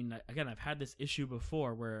had this issue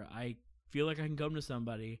before where I feel like I can go to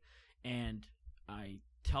somebody and I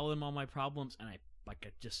tell them all my problems and I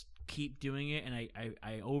just keep doing it, and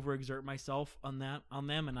I overexert myself on them,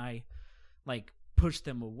 and I like push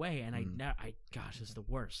them away, and gosh, it's the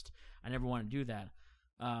worst. I never want to do that.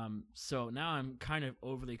 So now I'm kind of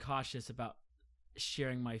overly cautious about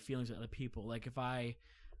sharing my feelings with other people. Like if I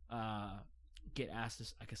get asked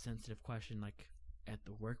this, like a sensitive question, like at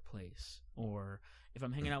the workplace, or if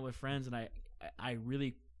I'm hanging out with friends, and I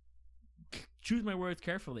really choose my words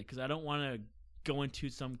carefully because I don't want to go into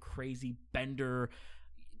some crazy bender,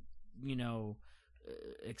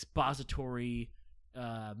 expository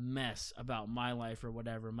mess about my life or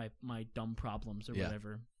whatever, my dumb problems or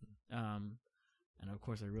whatever. And of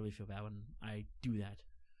course I really feel bad when I do that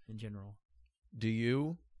in general. Do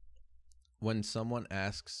you, when someone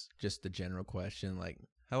asks just the general question like,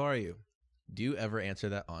 how are you? Do you ever answer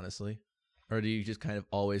that honestly? Or do you just kind of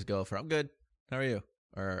always go for, I'm good, how are you?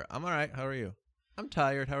 Or I'm all right, how are you? I'm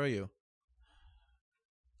tired, how are you?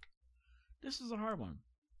 This is a hard one.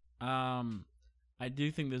 I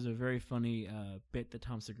do think there's a very funny bit that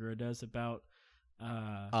Tom Segura does about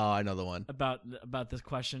I know the one. About this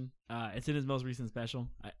question. It's in his most recent special.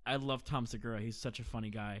 I love Tom Segura. He's such a funny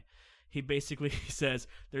guy. He basically says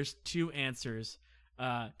there's two answers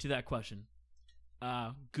to that question.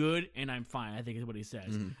 Good and I'm fine, I think is what he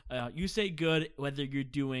says. You say good whether you're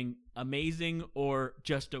doing amazing or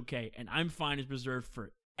just okay, and I'm fine is reserved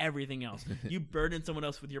for everything else. You burden someone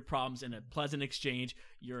else with your problems in a pleasant exchange,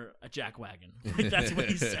 you're a jackwagon. Like, that's what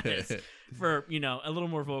he says. For, a little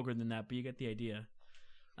more vulgar than that, but you get the idea.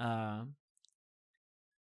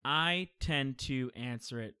 I tend to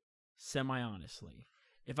answer it semi-honestly.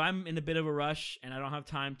 if I'm in a bit of a rush and I don't have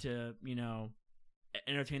time to,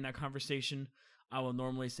 entertain that conversation, I will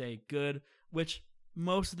normally say good, which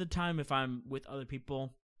most of the time if I'm with other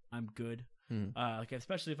people, I'm good. Like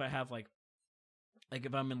especially if I have like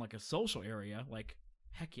if I'm in like a social area, like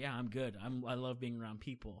heck yeah, I'm good. I love being around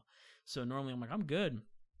people. So normally I'm like, I'm good.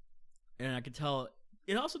 And I can tell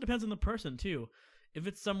it also depends on the person too. If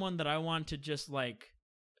it's someone that I want to just like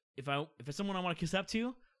if it's someone I want to kiss up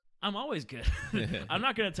to, I'm always good. I'm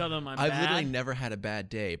not gonna tell them I'm bad. I've literally never had a bad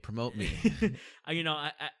day. Promote me.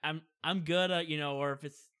 I'm good. Or if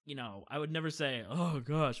it's I would never say, oh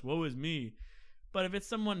gosh, woe is me. But if it's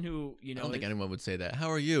someone who I don't think anyone would say that.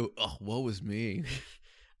 How are you? Oh, woe is me.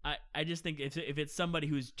 I just think if it's somebody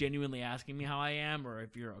who's genuinely asking me how I am, or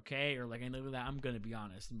if you're okay, or like anything like that, I'm gonna be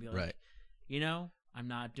honest and be like, right. I'm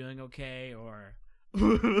not doing okay, or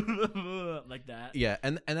like that. Yeah,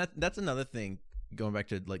 and that's another thing. Going back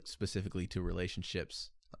to like specifically to relationships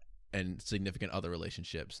and significant other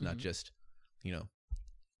relationships, not just,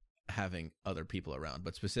 having other people around,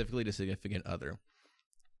 but specifically to significant other.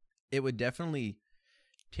 It would definitely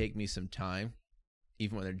take me some time,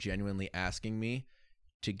 even when they're genuinely asking me,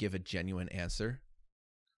 to give a genuine answer.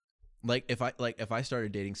 Like if I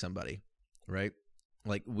started dating somebody, right?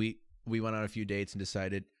 Like we went on a few dates and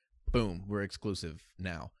decided, boom, we're exclusive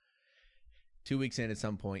now. 2 weeks in, at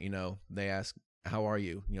some point, they ask, how are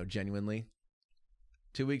you? Genuinely.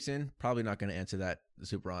 2 weeks in, probably not going to answer that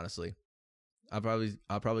super honestly. I'll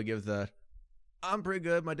probably give I'm pretty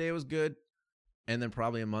good. My day was good. And then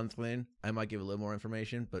probably a month in, I might give a little more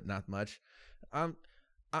information, but not much. I'm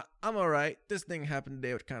all right. This thing happened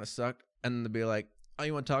today, which kind of sucked. And then they'll be like, oh,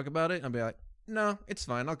 you want to talk about it? I'll be like, no, it's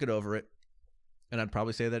fine. I'll get over it. And I'd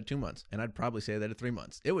probably say that at 2 months. And I'd probably say that at 3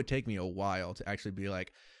 months. It would take me a while to actually be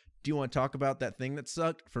like, do you want to talk about that thing that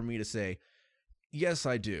sucked? For me to say, yes,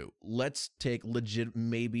 I do. Let's take legit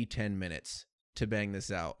maybe 10 minutes to bang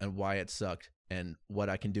this out and why it sucked and what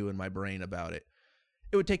I can do in my brain about it.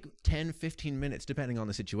 It would take 10, 15 minutes, depending on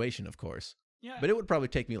the situation, of course. Yeah. But it would probably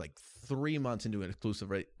take me like 3 months into an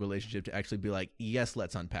exclusive relationship to actually be like, yes,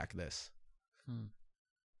 let's unpack this.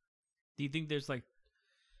 Do you think there's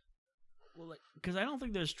because I don't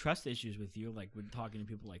think there's trust issues with you, like when talking to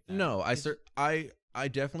people like that. No, I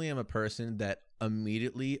definitely am a person that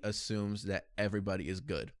immediately assumes that everybody is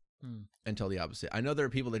good until the opposite. I know there are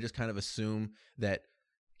people that just kind of assume that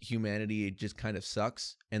humanity just kind of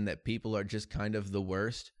sucks and that people are just kind of the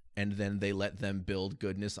worst, and then they let them build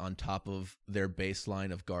goodness on top of their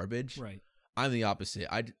baseline of garbage. Right. I'm the opposite.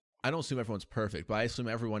 I don't assume everyone's perfect, but I assume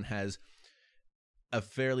everyone has a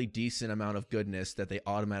fairly decent amount of goodness that they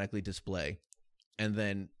automatically display. And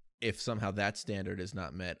then if somehow that standard is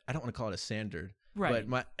not met, I don't want to call it a standard, right?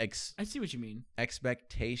 But I see what you mean.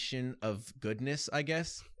 Expectation of goodness, I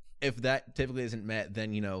guess. If that typically isn't met,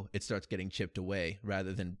 then, it starts getting chipped away.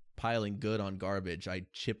 Rather than piling good on garbage, I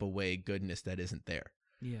chip away goodness that isn't there.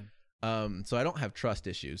 Yeah. So I don't have trust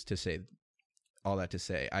issues, to say all that to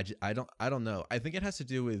say. I don't know. I think it has to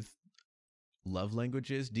do with love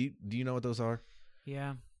languages. Do you know what those are?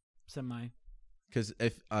 Yeah, semi. Because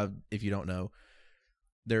if you don't know,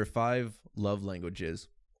 there are 5 love languages,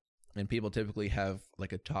 and people typically have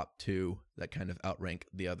like a top 2 that kind of outrank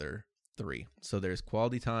the other 3. So there's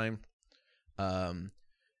quality time, words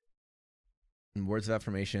of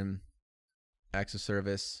affirmation, acts of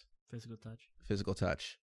service, physical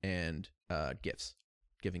touch, and gifts,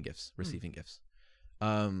 giving gifts, receiving gifts.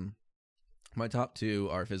 My top 2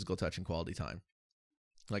 are physical touch and quality time.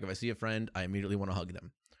 Like if I see a friend, I immediately want to hug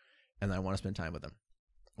them, and I want to spend time with them,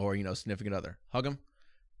 or significant other, hug them,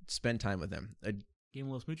 spend time with them. Give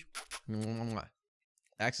them a little smooch.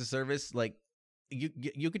 Acts of service, like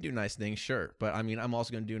you could do nice things, sure, but I mean, I'm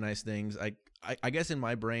also going to do nice things. I guess in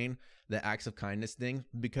my brain, the acts of kindness thing,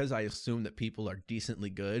 because I assume that people are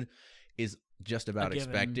decently good, is just about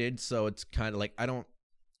expected. So it's kind of like I don't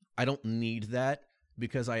need that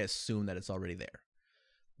because I assume that it's already there.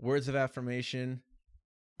 Words of affirmation,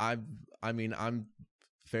 I'm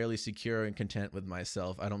fairly secure and content with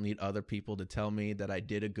myself. I don't need other people to tell me that I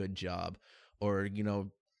did a good job, or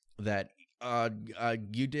that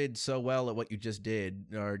you did so well at what you just did,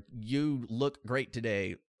 or you look great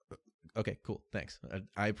today. Okay, cool, thanks.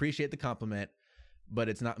 I appreciate the compliment, but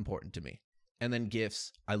it's not important to me. And then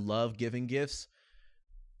gifts. I love giving gifts,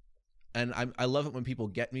 and I love it when people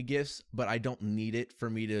get me gifts, but I don't need it for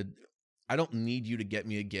me to. I don't need you to get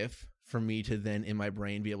me a gift for me to then in my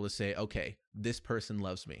brain be able to say, okay, this person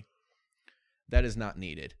loves me. That is not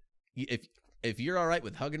needed. If you're all right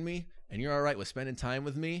with hugging me and you're all right with spending time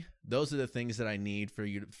with me, those are the things that I need for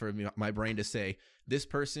my brain to say, this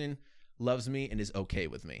person loves me, and is okay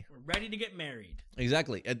with me. We're ready to get married.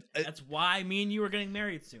 Exactly. That's why me and you are getting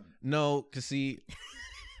married soon. No, because see,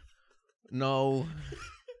 no.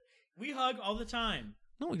 We hug all the time.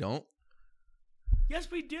 No, we don't. Yes,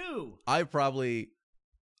 we do.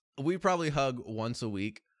 We probably hug once a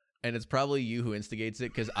week, and it's probably you who instigates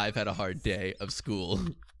it because I've had a hard day of school.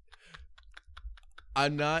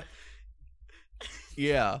 I'm not.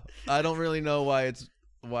 Yeah, I don't really know why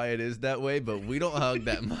it is that way, but we don't hug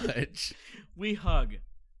that much. We hug.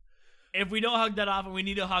 If we don't hug that often, we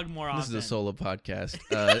need to hug more often. This is a solo podcast,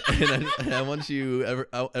 and I want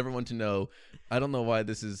everyone to know. I don't know why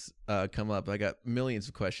this has come up. I got millions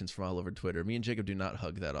of questions from all over Twitter. Me and Jacob do not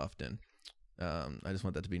hug that often. I just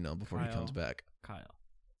want that to be known before he comes back. Kyle,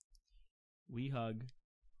 we hug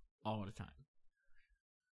all the time,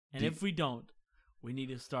 and if we don't, we need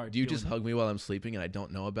to start. Do you just hug me while I'm sleeping and I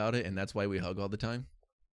don't know about it, and that's why we hug all the time?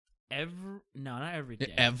 No, not every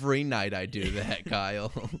day. Every night I do that,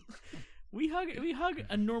 Kyle. We hug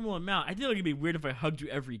a normal amount. I feel like it'd be weird if I hugged you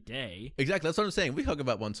every day. Exactly, that's what I'm saying. We hug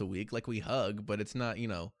about once a week, like we hug, but it's not,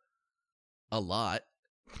 a lot.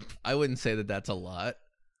 I wouldn't say that that's a lot.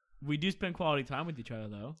 We do spend quality time with each other,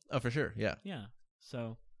 though. Oh, for sure, yeah. Yeah,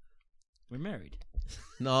 so we're married.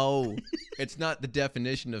 No, it's not the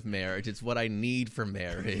definition of marriage. It's what I need for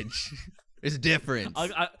marriage. There's a difference.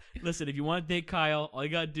 Listen, if you want to date Kyle, all you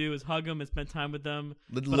got to do is hug him and spend time with them.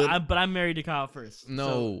 But I'm married to Kyle first.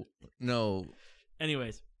 No.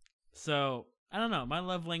 Anyways, so I don't know. My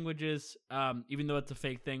love languages, even though it's a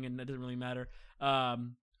fake thing and it doesn't really matter,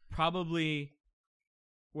 probably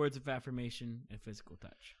words of affirmation and physical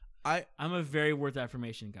touch. I'm a very words of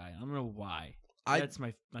affirmation guy. I don't know why. That's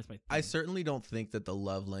my thing. I certainly don't think that the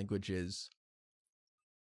love languages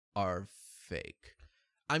are fake.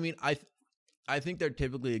 I mean, I think they're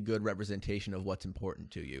typically a good representation of what's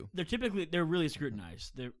important to you. They're really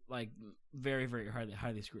scrutinized. They're like very, very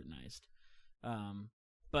highly scrutinized.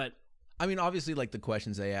 But I mean, obviously, like the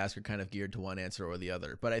questions they ask are kind of geared to one answer or the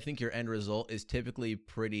other. But I think your end result is typically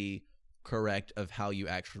pretty correct of how you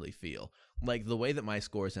actually feel. Like the way that my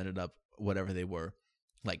scores ended up, whatever they were,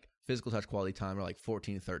 like physical touch, quality time are like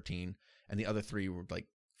 14, 13, and the other three were like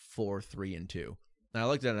 4, 3, and 2. And I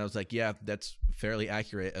looked at it and I was like, yeah, that's fairly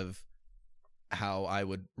accurate of how I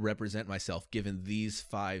would represent myself given these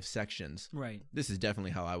 5 sections. Right. This is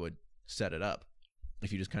definitely how I would set it up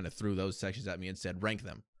if you just kind of threw those sections at me and said rank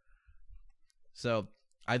them. So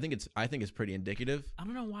I think it's pretty indicative. I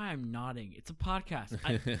don't know why I'm nodding. It's a podcast.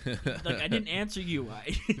 I didn't answer you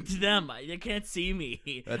to them. They can't see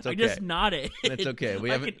me. That's okay. I just nodded. That's okay. We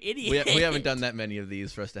like an idiot. We haven't done that many of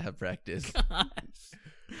these for us to have practice. Gosh,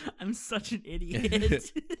 I'm such an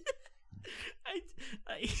idiot.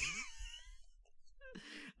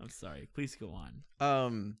 I'm sorry. Please go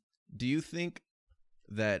on. Do you think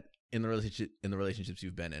that in the relationships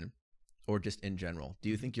you've been in, or just in general, do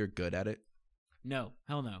you think you're good at it? No.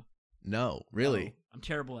 Hell no. No, really? No, I'm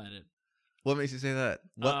terrible at it. What makes you say that?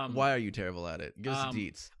 Why are you terrible at it? Give us the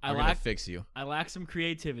deets. We're gonna fix you. I lack some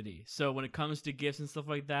creativity. So when it comes to gifts and stuff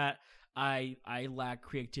like that, I lack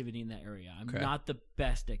creativity in that area. I'm not the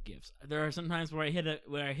best at gifts. There are some times where I hit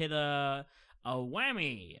a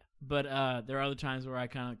whammy, but there are other times where I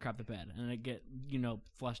kind of crap the bed and I get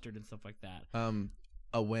flustered and stuff like that.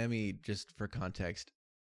 A whammy, just for context,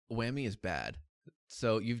 whammy is bad.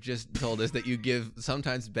 So you've just told us that you give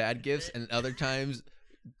sometimes bad gifts and other times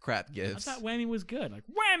crap gifts. I thought whammy was good, like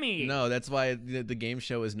whammy. No, that's why the game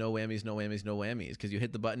show is no whammies, no whammies, no whammies, because you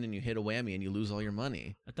hit the button and you hit a whammy and you lose all your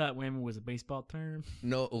money. I thought whammy was a baseball term.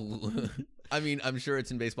 No, I mean I'm sure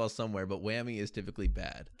it's in baseball somewhere, but whammy is typically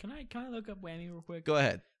bad. Can I look up whammy real quick? Go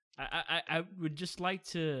ahead. I would just like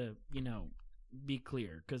to be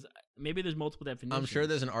clear because maybe there's multiple definitions. I'm sure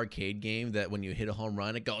there's an arcade game that when you hit a home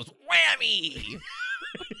run it goes whammy.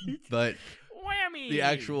 But whammy. The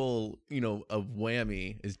actual, a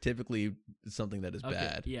whammy is typically something that is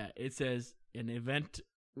bad. Yeah, it says an event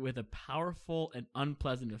with a powerful and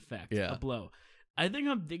unpleasant effect. Yeah. A blow. I think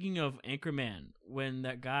I'm thinking of Anchorman when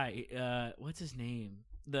that guy, what's his name?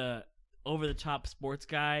 The over-the-top sports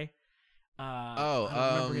guy. I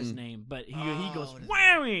don't remember his name, but he goes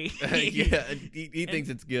whammy. Yeah, he thinks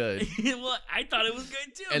it's good. Well, I thought it was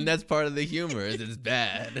good too. And that's part of the humor is it's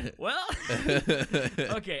bad. Well,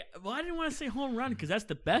 okay. Well, I didn't want to say home run because that's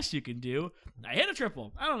the best you can do. I hit a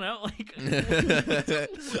triple. I don't know,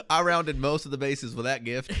 I rounded most of the bases with that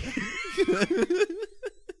gift.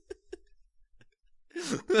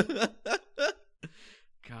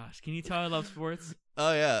 Gosh, can you tell I love sports?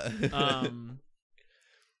 Oh yeah.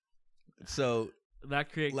 So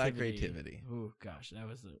lack creativity. Lack creativity. Oh gosh,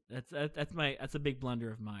 that's a big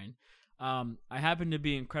blunder of mine. I happen to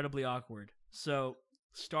be incredibly awkward. So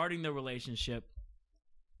starting the relationship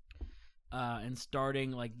and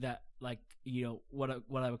starting like that, like, you know, what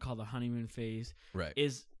I would call the honeymoon phase, right,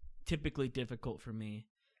 is typically difficult for me.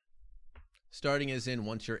 Starting as in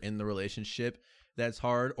once you're in the relationship, that's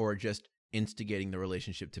hard, or just instigating the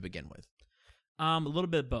relationship to begin with? A little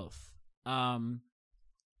bit of both.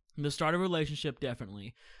 The start of a relationship,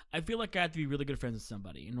 definitely. I feel like I have to be really good friends with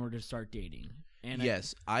somebody in order to start dating. And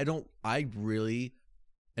yes, I really,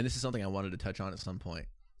 and this is something I wanted to touch on at some point,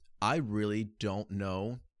 I really don't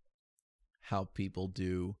know how people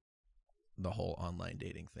do the whole online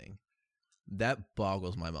dating thing. That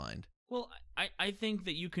boggles my mind. Well, I think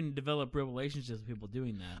that you can develop real relationships with people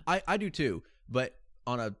doing that. I do too, but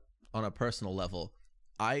on a personal level,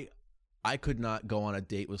 I could not go on a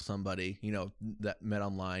date with somebody, you know, that met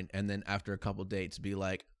online, and then after a couple dates be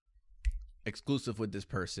like, exclusive with this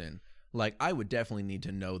person. Like, I would definitely need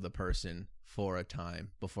to know the person for a time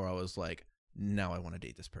before I was like, now I want to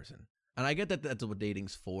date this person. And I get that that's what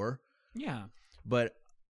dating's for. Yeah. But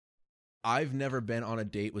I've never been on a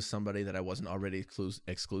date with somebody that I wasn't already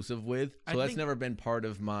exclusive with. So that's never been part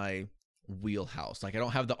of my wheelhouse. Like, I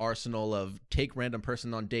don't have the arsenal of take random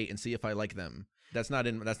person on date and see if I like them. That's not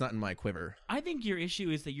in my quiver. I think your issue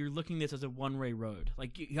is that you're looking at this as a one-way road.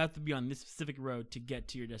 Like, you have to be on this specific road to get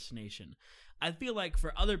to your destination. I feel like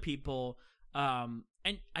for other people, and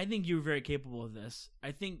I think you're very capable of this,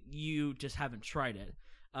 I think you just haven't tried it.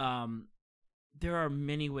 There are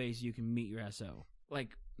many ways you can meet your SO. Like,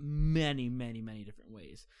 many, many, many different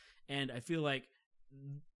ways. And I feel like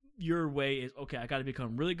your way is, okay, I got to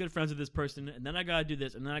become really good friends with this person, and then I got to do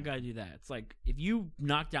this, and then I got to do that. It's like, if you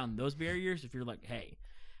knock down those barriers, if you're like, hey,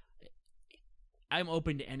 I'm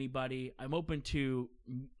open to anybody, I'm open to,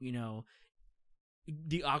 you know,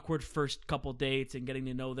 the awkward first couple dates and getting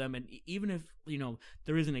to know them, and even if, you know,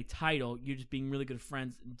 there isn't a title, you're just being really good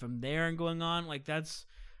friends from there and going on, like, that's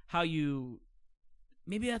how you...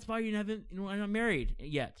 Maybe that's why you haven't, you know, I'm not married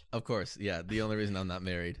yet. Of course, yeah. The only reason I'm not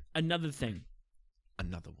married. Another thing.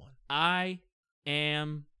 Another one. I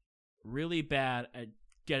am really bad at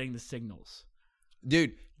getting the signals.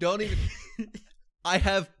 Dude, don't even... I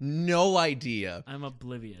have no idea. I'm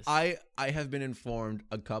oblivious. I have been informed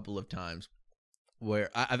a couple of times where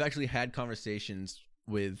I've actually had conversations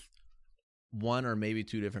with one or maybe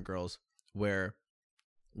two different girls where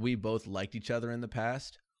we both liked each other in the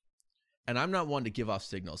past. And I'm not one to give off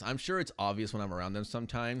signals. I'm sure it's obvious when I'm around them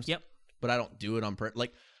sometimes. Yep. But I don't do it on purpose.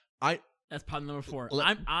 Like, that's problem number 4.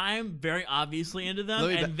 I'm very obviously into them,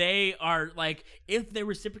 and they are like, if they're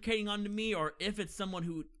reciprocating onto me, or if it's someone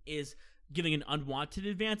who is giving an unwanted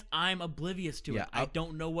advance, I'm oblivious to it. I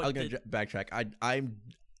don't know what. I'm gonna backtrack.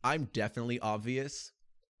 I'm definitely obvious,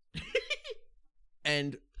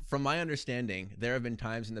 and from my understanding, there have been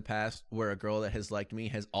times in the past where a girl that has liked me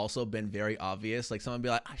has also been very obvious. Like, someone be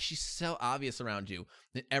like, oh, she's so obvious around you.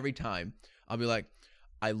 And every time I'll be like,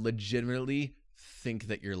 I legitimately think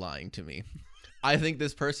that you're lying to me. I think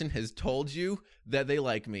this person has told you that they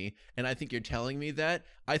like me, and I think you're telling me that.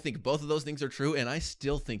 I think both of those things are true, and I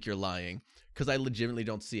still think you're lying because I legitimately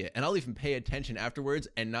don't see it. And I'll even pay attention afterwards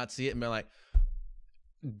and not see it and be like,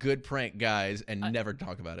 good prank, guys, and never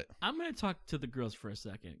talk about it. I'm going to talk to the girls for a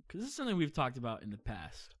second, because this is something we've talked about in the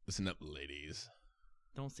past. Listen up, ladies.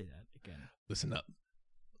 Don't say that again. Listen up,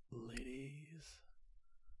 ladies.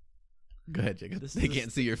 Go ahead, Jacob. They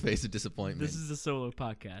can't see your face of disappointment. This is a solo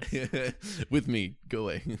podcast. With me. Go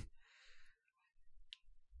away.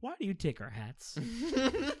 Why do you take our hats?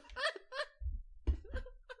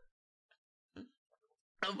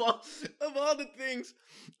 Of all the things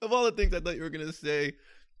I thought you were gonna say,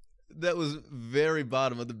 that was very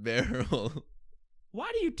bottom of the barrel. Why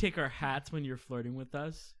do you take our hats when you're flirting with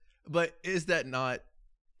us? But is that not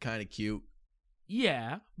kind of cute?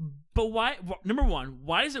 Yeah, but why? Number 1,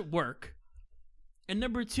 why does it work? And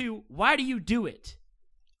number 2, why do you do it?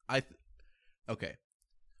 Okay.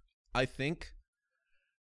 I think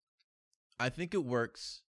it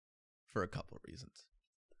works for a couple of reasons.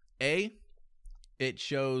 A, it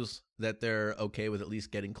shows that they're okay with at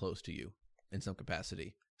least getting close to you in some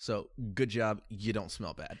capacity. So, good job. You don't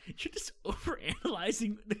smell bad. You're just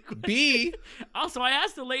overanalyzing the question. B. Also, I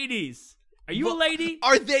asked the ladies. Are you a lady?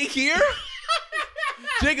 Are they here?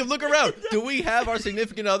 Jacob, look around. Do we have our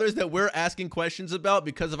significant others that we're asking questions about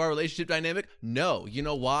because of our relationship dynamic? No. You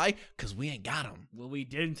know why? Because we ain't got them. Well, we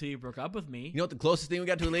did until you broke up with me. You know what the closest thing we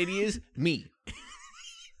got to a lady is? Me.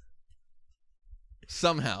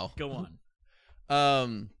 Somehow. Go on.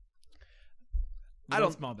 I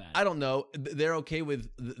don't smell bad. I don't know. They're okay with,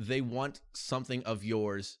 they want something of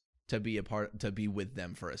yours to be with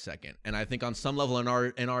them for a second. And I think on some level in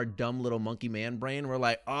our dumb little monkey man brain, we're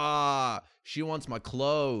like, she wants my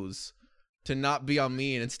clothes to not be on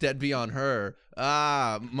me and instead be on her.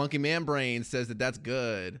 Monkey man brain says that that's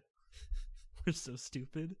good. We're so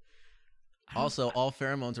stupid. Also, all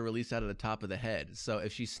pheromones are released out of the top of the head. So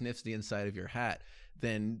if she sniffs the inside of your hat,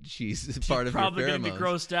 then she's part of your pheromones. Probably gonna be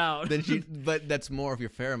grossed out. But that's more of your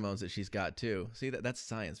pheromones that she's got too. See, that's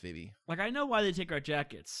science, baby. Like, I know why they take our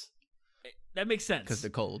jackets. That makes sense. Because they're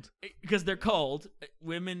cold. Because they're cold.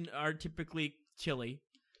 Women are typically chilly.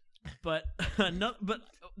 But but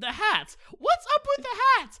the hats. What's up with the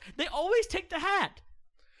hats? They always take the hat.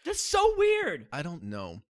 That's so weird. I don't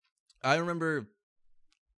know. I remember.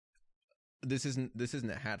 This isn't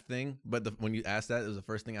a hat thing, but when you asked that, it was the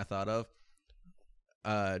first thing I thought of.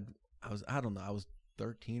 I was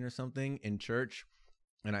 13 or something in church,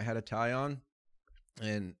 and I had a tie on,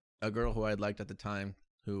 and a girl who I had liked at the time,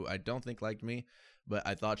 who I don't think liked me, but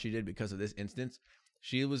I thought she did because of this instance.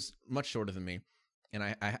 She was much shorter than me, and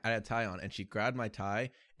I had a tie on, and she grabbed my tie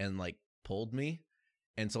and like pulled me,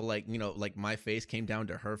 and so like my face came down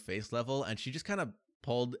to her face level, and she just kind of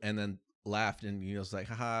pulled and then laughed and was like,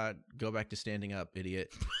 haha, go back to standing up,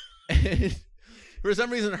 idiot. And for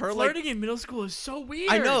some reason flirting in middle school is so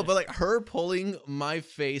weird. I know, but like her pulling my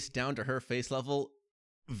face down to her face level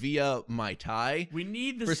via my tie, we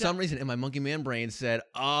need the for some reason in my monkey man brain said,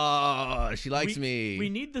 she likes me. We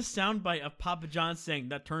need the soundbite of Papa John saying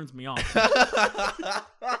that turns me on.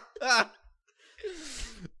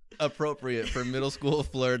 Appropriate for middle school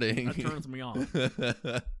flirting. That turns me on.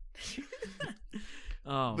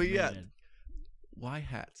 But man. yeah, why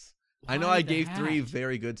hats? I know I gave 3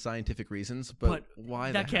 very good scientific reasons, but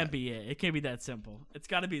why that can't be it? It can't be that simple. It's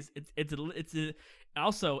got to be.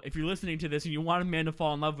 Also, if you're listening to this and you want a man to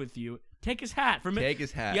fall in love with you, take his hat. Take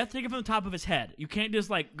his hat. You have to take it from the top of his head. You can't just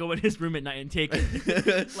like go in his room at night and take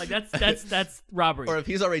it. Like that's robbery. Or if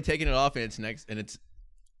he's already taken it off and it's next and it's.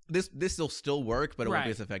 This will still work, but it won't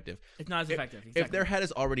be as effective. It's not as effective. Exactly. If their head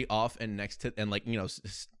is already off and next to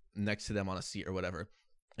next to them on a seat or whatever,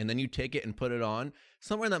 and then you take it and put it on,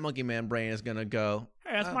 somewhere in that monkey man brain is gonna go,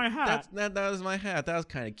 hey, that's my hat. That was my hat. That was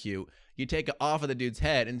kind of cute. You take it off of the dude's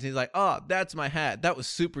head, and he's like, oh, that's my hat. That was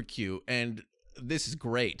super cute, and this is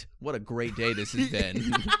great. What a great day this has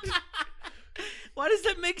been. Why does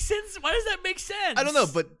that make sense? I don't know,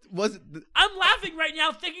 but I'm laughing right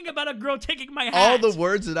now thinking about a girl taking my hat. All the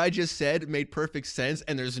words that I just said made perfect sense,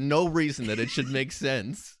 and there's no reason that it should make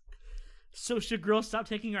sense. So should girls stop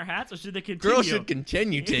taking our hats, or should they continue? Girls should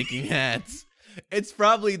continue taking hats. It's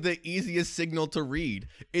probably the easiest signal to read.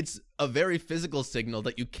 It's a very physical signal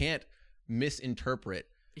that you can't misinterpret.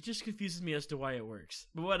 It just confuses me as to why it works.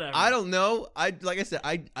 But whatever. I don't know. Like I said,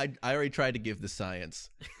 I already tried to give the science,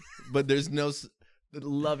 but there's no.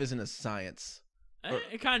 Love isn't a science.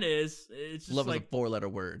 It kind of is. It's just love like is a 4-letter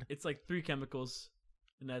word. It's like 3 chemicals,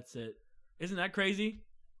 and that's it. Isn't that crazy?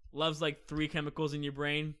 Love's like 3 chemicals in your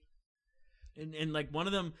brain. And like one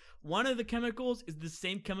of the chemicals is the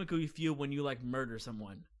same chemical you feel when you like murder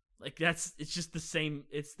someone. Like it's just the same.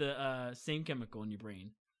 It's the same chemical in your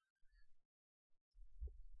brain.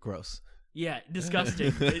 Gross. Yeah,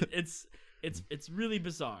 disgusting. It's really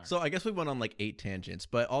bizarre. So I guess we went on like 8 tangents,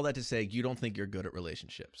 but all that to say, you don't think you're good at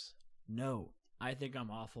relationships? No, I think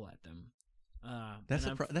I'm awful at them.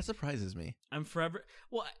 That surprises me. I'm forever.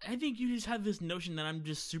 Well, I think you just have this notion that I'm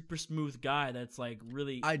just super smooth guy. That's like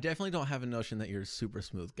really. I definitely don't have a notion that you're a super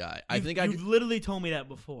smooth guy. You've literally told me that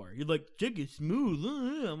before. You're like, Jake is smooth.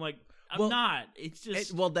 I'm like, I'm not. It's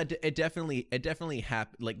just. It definitely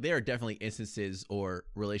happened. Like there are definitely instances or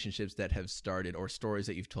relationships that have started or stories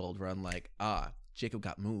that you've told where I'm like, Jacob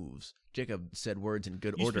got moves. Jacob said words in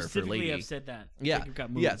good order for lady. You specifically have said that. Yeah, Jacob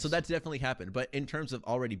got moves. Yeah. So that's definitely happened. But in terms of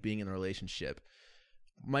already being in a relationship,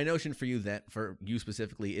 my notion for you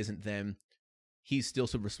specifically isn't then he's still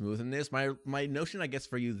super smooth in this. My notion, I guess,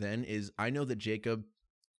 for you then is I know that Jacob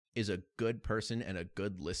is a good person and a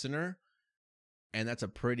good listener, and that's a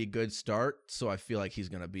pretty good start. So I feel like he's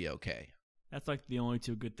gonna be okay. That's like the only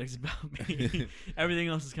 2 good things about me. Everything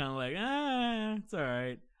else is kind of like, it's all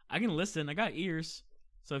right. I can listen. I got ears.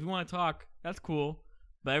 So if you want to talk, that's cool.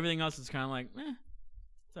 But everything else is kind of like,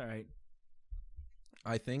 it's all right.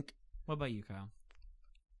 I think. What about you, Kyle?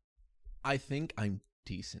 I think I'm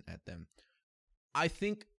decent at them. I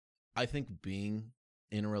think being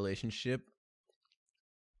in a relationship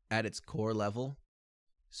at its core level,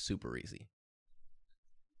 super easy.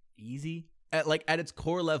 Easy? At its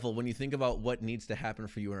core level, when you think about what needs to happen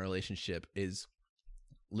for you in a relationship is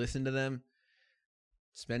listen to them,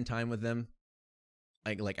 spend time with them,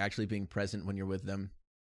 like actually being present when you're with them.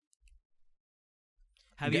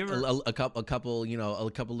 Have you ever a couple, you know,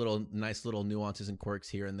 a couple little nice little nuances and quirks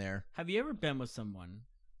here and there. Have you ever been with someone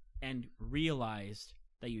and realized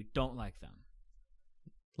that you don't like them?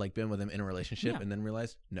 Like been with them in a relationship and then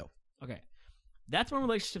realized no. Okay, that's when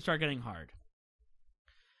relationships start getting hard.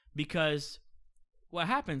 Because what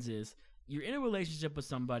happens is you're in a relationship with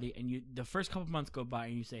somebody, and the first couple months go by,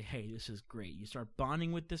 and you say, "Hey, this is great." You start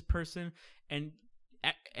bonding with this person, and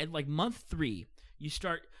at like month 3, you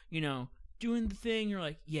start, you know, doing the thing. You're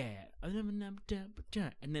like, "Yeah," and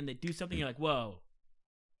then they do something. You're like, "Whoa."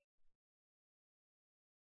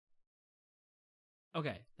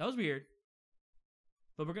 Okay, that was weird,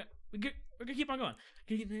 but we're gonna keep on going.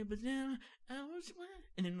 And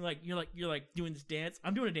then you're like doing this dance.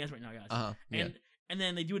 I'm doing a dance right now, guys. And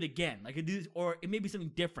then they do it again. Like it do, or it may be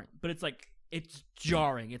something different, but it's like it's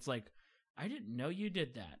jarring. It's like, I didn't know you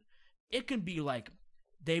did that. It can be like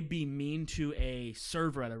they be mean to a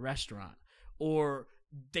server at a restaurant, or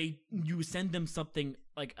you send them something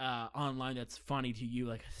like online that's funny to you,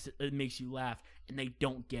 like it makes you laugh, and they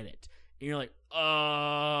don't get it. And you're like,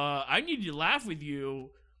 I need to laugh with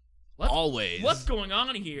you. Always. What's going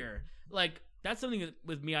on here? Like, that's something that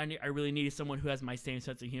with me, I really need someone who has my same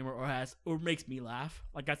sense of humor or makes me laugh.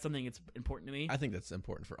 Like, that's something that's important to me. I think that's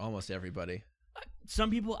important for almost everybody.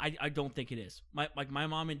 Some people, I don't think it is. My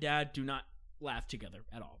mom and dad do not laugh together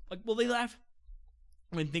at all. Like, well, they laugh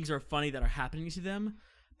when things are funny that are happening to them,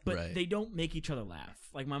 but they don't make each other laugh.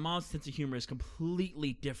 Like, my mom's sense of humor is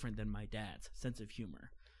completely different than my dad's sense of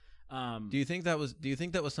humor. Do you think that was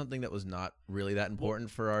something that was not really that important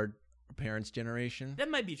for our parents' generation? That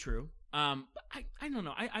might be true. I don't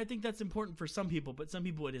know. I think that's important for some people, but some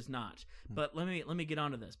people it is not. But let me get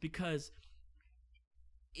onto this, because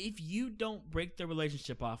if you don't break the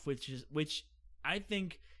relationship off, which I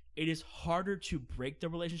think it is harder to break the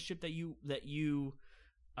relationship that you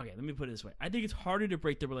okay, let me put it this way. I think it's harder to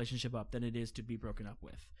break the relationship up than it is to be broken up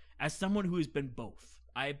with. As someone who has been both,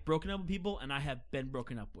 I've broken up with people and I have been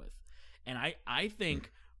broken up with. And I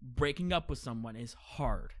think breaking up with someone is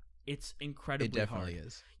hard. It's incredibly hard. It definitely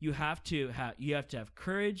is. You have to have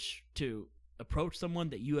courage to approach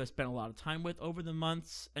someone that you have spent a lot of time with over the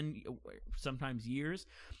months and sometimes years.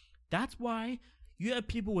 That's why you have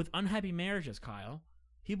people with unhappy marriages, Kyle.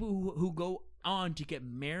 People who go on to get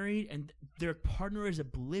married and their partner is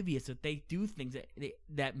oblivious that they do things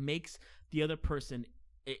that makes the other person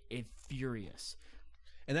furious.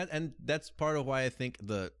 And that's part of why I think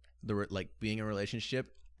the like being in a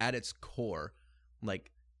relationship at its core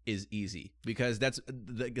like is easy, because that's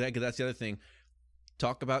the other thing.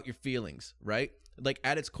 Talk about your feelings, right? Like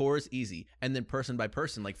at its core is easy, and then person by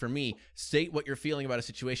person, like for me, state what you're feeling about a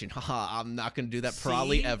situation. Haha, I'm not going to do that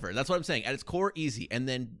probably ever. That's what I'm saying. At its core, easy, and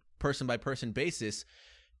then person by person basis,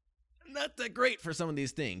 not that great for some of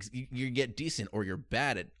these things. You get decent, or you're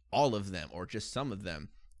bad at all of them, or just some of them.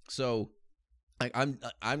 So, like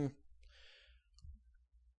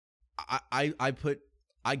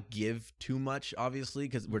I give too much, obviously,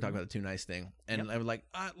 because we're talking about the too nice thing, and I'm like,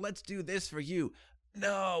 let's do this for you.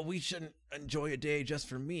 No, we shouldn't enjoy a day just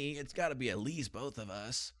for me. It's got to be at least both of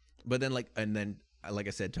us. But then, like I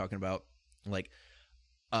said, talking about like,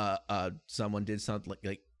 someone did something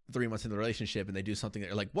like 3 months in the relationship, and they do something that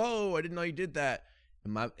you're like, whoa, I didn't know you did that.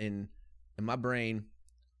 In my brain,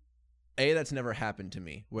 that's never happened to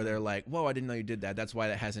me, where they're like, whoa, I didn't know you did that. That's why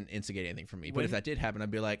that hasn't instigated anything for me. But if that did happen,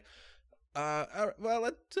 I'd be like, well,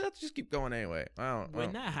 let's just keep going anyway.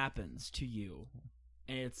 When that happens to you,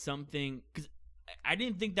 and it's something, because I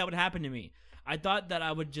didn't think that would happen to me. I thought that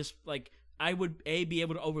I would just I would be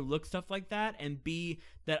able to overlook stuff like that, and B,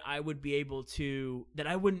 that I would be able to, that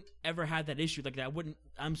I wouldn't ever have that issue. Like that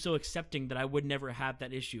I'm so accepting that I would never have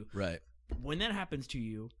that issue. Right. When that happens to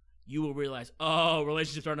you, you will realize,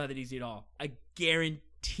 relationships are not that easy at all. I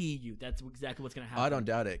guarantee you that's exactly what's going to happen. I don't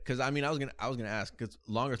doubt it. Because I was gonna ask, because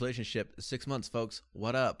longest relationship, 6 months, folks.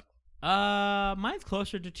 What up? Mine's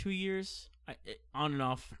closer to 2 years, on and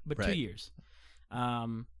off, but 2 years.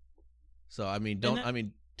 So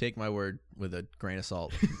take my word with a grain of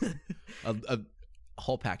salt. a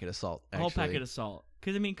whole packet of salt, actually. A whole packet of salt.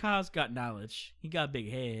 Because, Kyle's got knowledge. He got a big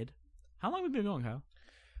head. How long have we been going, Kyle?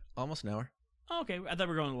 Almost an hour. Oh, okay. I thought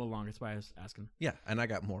we were going a little longer. That's why I was asking. Yeah, and I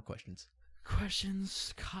got more questions.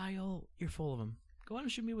 Questions? Kyle, you're full of them. Go on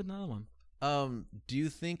and shoot me with another one. Do you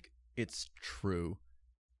think it's true,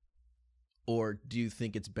 or do you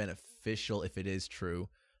think it's beneficial, if it is true,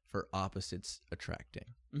 for opposites attracting?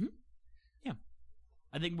 Mm-hmm. Yeah.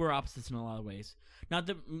 I think we're opposites in a lot of ways. Not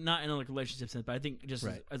in a relationship sense, but I think just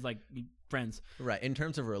as like friends. Right. In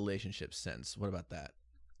terms of a relationship sense, what about that?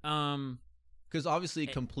 Because obviously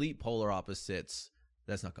complete polar opposites,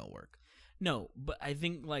 that's not going to work. No, but I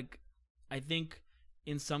think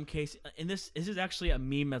in some cases, and this is actually a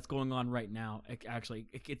meme that's going on right now.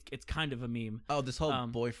 It's kind of a meme. Oh, this whole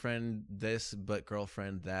boyfriend this but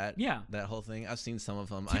girlfriend that. Yeah, that whole thing. I've seen some of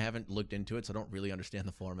them. I haven't looked into it, so I don't really understand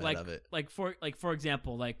the format of it. For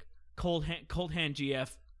example, like cold hand GF,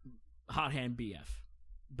 hot hand BF,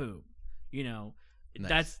 boom. You know,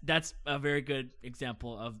 nice. That's a very good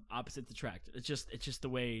example of opposites attract. It's just the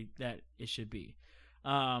way that it should be.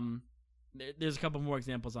 There's a couple more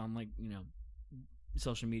examples on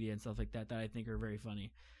social media and stuff like that I think are very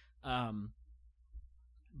funny.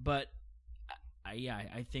 But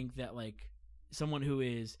I think that like someone who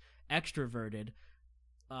is extroverted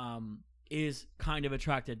is kind of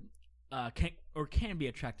attracted can be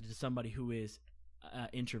attracted to somebody who is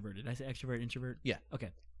introverted. Did I say extrovert, introvert? Yeah.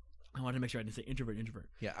 Okay. I wanted to make sure I didn't say introvert.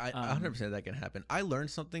 Yeah, 100% that can happen. I learned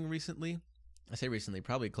something recently. I say recently,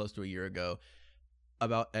 probably close to a year ago,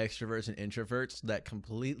 about extroverts and introverts that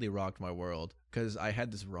completely rocked my world because I had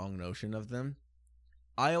this wrong notion of them.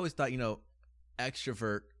 I always thought,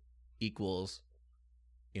 extrovert equals,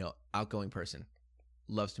 outgoing person,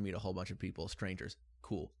 loves to meet a whole bunch of people, strangers,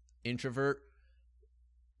 cool. Introvert,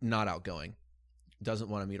 not outgoing, doesn't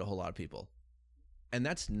want to meet a whole lot of people. And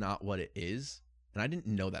that's not what it is. And I didn't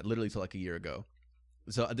know that literally till like a year ago.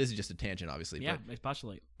 So this is just a tangent, obviously. Yeah,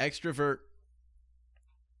 postulate. Extrovert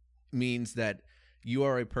means that you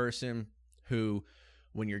are a person who,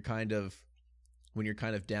 when you're kind of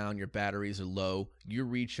down, your batteries are low, you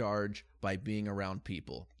recharge by being around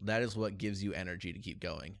people. That is what gives you energy to keep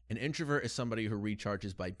going. An introvert is somebody who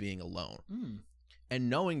recharges by being alone. And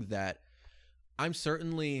knowing that, I'm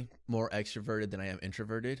certainly more extroverted than I am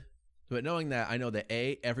introverted. But knowing that, I know that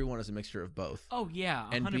A, everyone is a mixture of both. Oh yeah,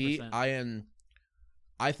 100%. And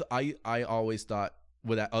B, I always thought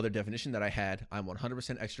with that other definition that I had, I'm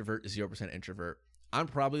 100% extrovert, 0% introvert. I'm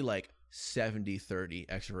probably like 70-30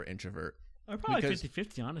 extrovert introvert. Or probably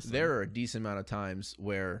 50-50, honestly. There are a decent amount of times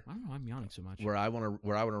where I don't know why I'm yawning so much. Where I want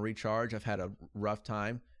to recharge. I've had a rough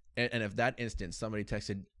time, and if that instance somebody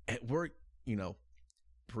texted, we're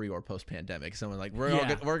pre or post pandemic, someone like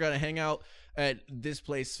we're gonna hang out at this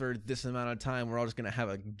place for this amount of time. We're all just gonna have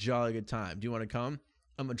a jolly good time. Do you want to come?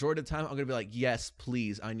 A majority of the time, I'm gonna be like, yes,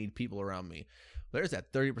 please. I need people around me. There's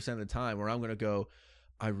that 30% of the time where I'm gonna go,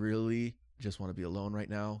 I really just want to be alone right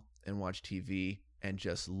now and watch TV and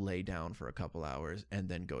just lay down for a couple hours and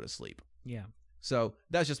then go to sleep. Yeah. So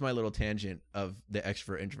that's just my little tangent of the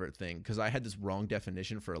extrovert introvert thing, because I had this wrong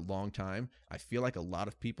definition for a long time. I feel like a lot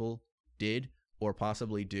of people did or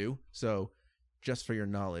possibly do. So just for your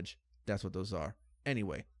knowledge, that's what those are.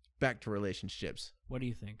 Anyway, back to relationships. What do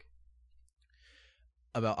you think?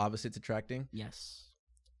 About opposites attracting? Yes.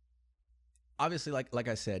 Obviously, like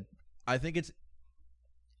I said, I think it's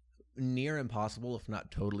near impossible, if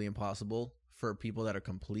not totally impossible, for people that are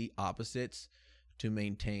complete opposites to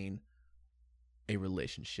maintain a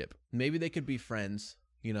relationship. Maybe they could be friends,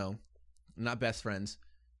 not best friends,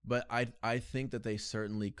 but I think that they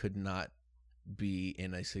certainly could not be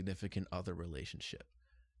in a significant other relationship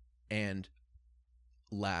and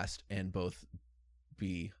last and both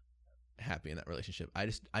be happy in that relationship.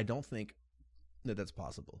 I don't think that that's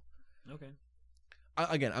possible. Okay.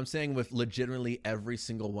 Again, I'm saying with legitimately every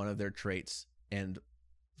single one of their traits and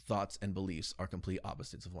thoughts and beliefs are complete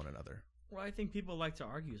opposites of one another. Well, I think people like to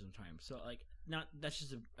argue sometimes. So that's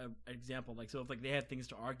just an example. Like, so if they have things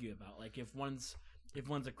to argue about, like if one's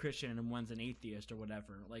a Christian and one's an atheist or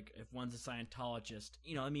whatever, like if one's a Scientologist,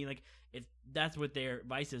 if that's what their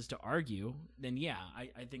vice is to argue, then yeah, I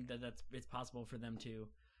think it's possible for them to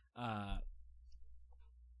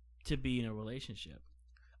be in a relationship.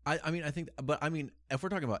 I think if we're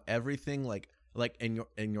talking about everything, like in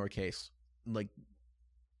your case, like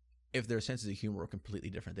if their senses of humor were completely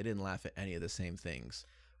different, they didn't laugh at any of the same things.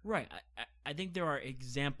 Right. I think there are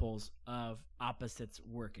examples of opposites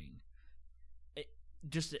working.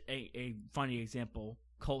 Just a funny example: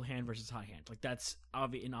 cold hand versus hot hand. Like that's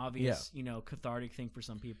an obvious, cathartic thing for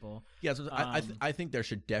some people. Yeah, so I think there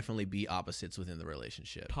should definitely be opposites within the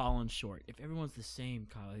relationship. Tall and short. If everyone's the same,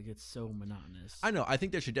 Kyle, it gets so monotonous. I know. I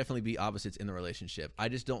think there should definitely be opposites in the relationship. I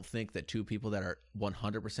just don't think that two people that are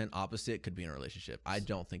 100% opposite could be in a relationship. I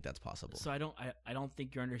don't think that's possible. So I don't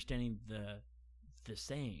think you're understanding the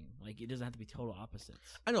saying. Like, it doesn't have to be total opposites.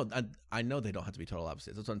 I know they don't have to be total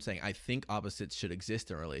opposites. That's what I'm saying. I think opposites should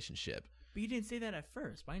exist in a relationship. But you didn't say that at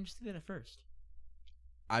first. Why didn't you say that at first?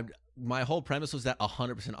 My whole premise was that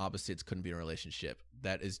 100% opposites couldn't be in a relationship.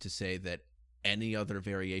 That is to say that any other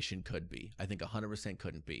variation could be. I think 100%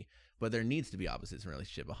 couldn't be. But there needs to be opposites in a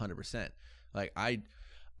relationship, 100%. Like, I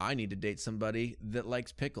need to date somebody that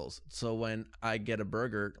likes pickles. So when I get a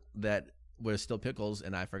burger that were still pickles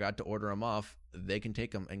and I forgot to order them off, they can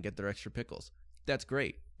take them and get their extra pickles. That's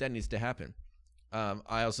great. That needs to happen.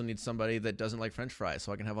 I also need somebody that doesn't like French fries,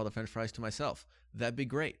 so I can have all the French fries to myself. That'd be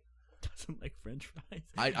great. Doesn't like French fries?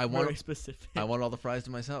 I want very specific. I want all the fries to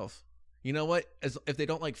myself. You know what? If they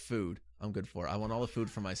don't like food, I'm good for it. I want all the food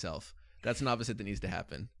for myself. That's an opposite that needs to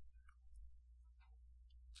happen.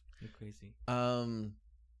 You're crazy. Oh,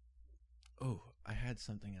 I had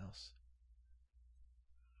something else.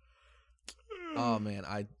 Oh man,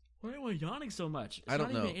 why am I yawning so much? It's I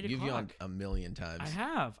don't know. You've yawned a million times. I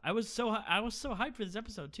have. I was so hyped for this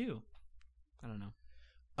episode too. I don't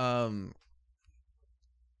know.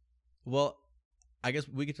 Well, I guess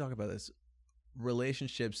we could talk about this.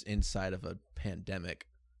 Relationships inside of a pandemic.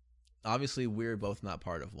 Obviously, we're both not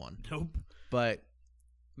part of one. Nope. But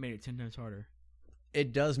made it 10 times harder.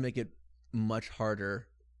 It does make it much harder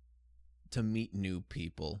to meet new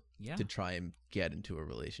people. Yeah. To try and get into a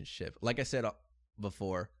relationship. Like I said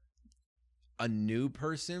before, a new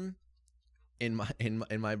person in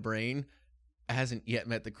my brain hasn't yet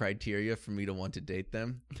met the criteria for me to want to date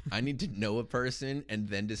them. I need to know a person and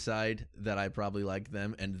then decide that I probably like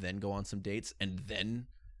them and then go on some dates and then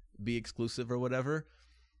be exclusive or whatever.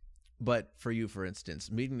 But for you, for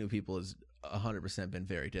instance, meeting new people has 100% been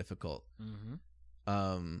very difficult.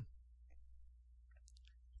 Mm-hmm.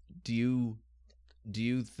 Do you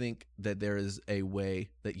think that there is a way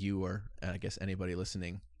that you, or I guess anybody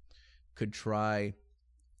listening, could try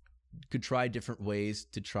different ways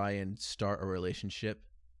to try and start a relationship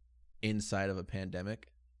inside of a pandemic?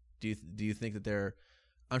 Do you think that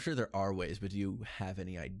I'm sure there are ways, but do you have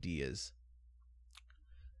any ideas?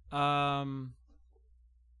 No.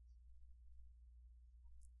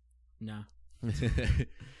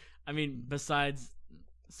 I mean, besides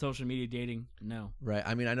social media dating, no. Right.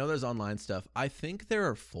 I mean, I know there's online stuff. I think there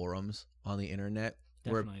are forums on the internet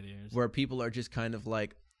where people are just kind of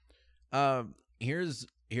like, here's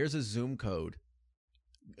a Zoom code.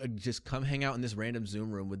 Just come hang out in this random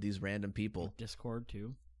Zoom room with these random people. Discord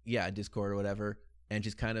too. Yeah, Discord or whatever, and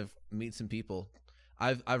just kind of meet some people.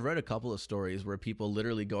 I've read a couple of stories where people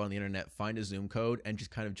literally go on the internet, find a Zoom code, and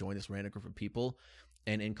just kind of join this random group of people.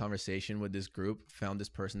 And in conversation with this group, found this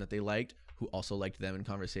person that they liked, who also liked them in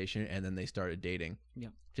conversation, and then they started dating. Yeah,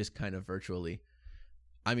 just kind of virtually.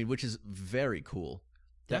 I mean, which is very cool.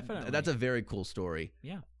 Definitely, that's a very cool story.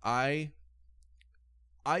 Yeah, I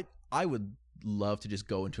would love to just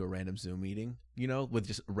go into a random Zoom meeting, with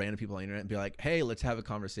just random people on the internet and be like, hey, let's have a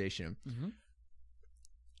conversation. Mm-hmm.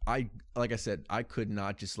 Like I said, I could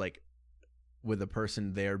not just with a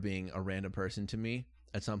person there being a random person to me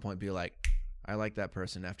at some point be like, I like that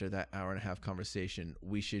person. After that hour and a half conversation,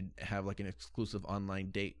 we should have an exclusive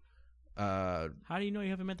online date. How do you know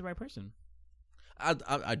you haven't met the right person?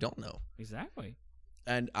 I don't know. Exactly.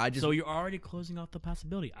 And so you're already closing off the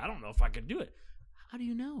possibility. I don't know if I can do it. How do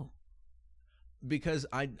you know? Because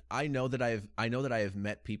I know that I have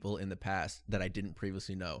met people in the past that I didn't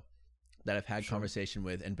previously know, that I've had conversation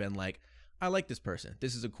with and been like, I like this person.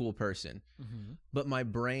 This is a cool person. Mm-hmm. But my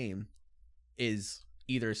brain is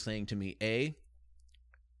either saying to me,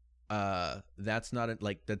 that's not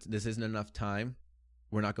this isn't enough time.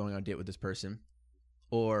 We're not going on a date with this person.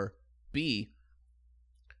 Or B,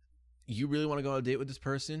 you really want to go on a date with this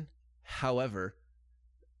person. However,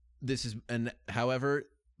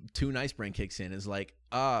 Too Nice Brain kicks in, is like,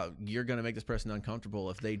 you're going to make this person uncomfortable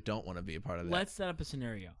if they don't want to be a part of that. Let's set up a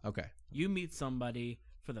scenario. Okay. You meet somebody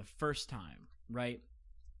for the first time, right?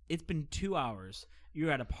 It's been 2 hours.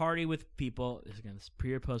 You're at a party with people. This is again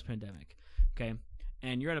pre or post pandemic, okay?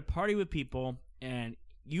 And you're at a party with people, and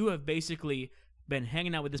you have basically been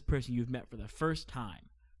hanging out with this person you've met for the first time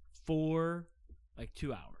for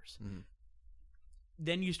 2 hours. Mm-hmm.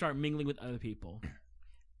 Then you start mingling with other people.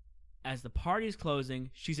 As the party is closing,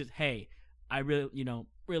 she says, "Hey, I really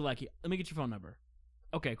like you. Let me get your phone number."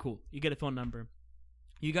 Okay, cool. You get a phone number.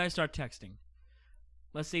 You guys start texting.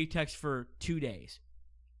 Let's say you text for 2 days.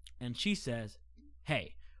 And she says,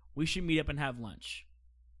 "Hey, we should meet up and have lunch.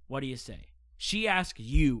 What do you say?" She asks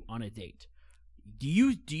you on a date. Do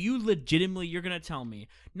you legitimately, you're going to tell me,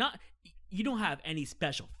 you don't have any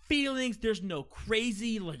special feelings, there's no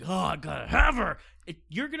crazy, I gotta have her.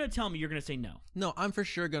 You're going to tell me you're going to say no. No, I'm for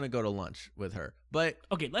sure going to go to lunch with her. But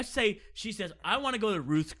okay, let's say she says, "I want to go to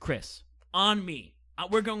Ruth's Chris on me.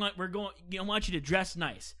 We're going, I want you to dress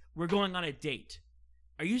nice. We're going on a date."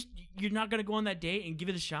 You're not going to go on that date and give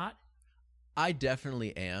it a shot? I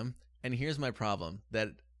definitely am. And here's my problem that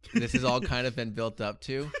this has all kind of been built up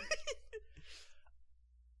to.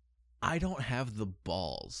 I don't have the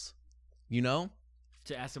balls, To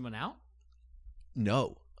ask someone out?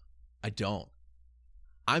 No, I don't.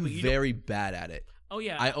 I'm very bad at it. Oh,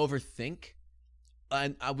 yeah. I overthink.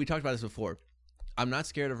 And we talked about this before. I'm not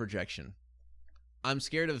scared of rejection. I'm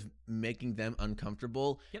scared of making them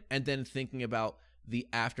uncomfortable and then thinking about the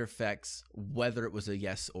after effects, whether it was a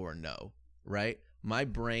yes or a no, right? My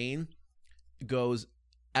brain goes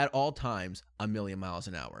at all times a million miles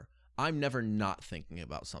an hour. I'm never not thinking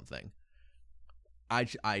about something. I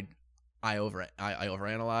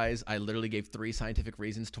overanalyze. I literally gave 3 scientific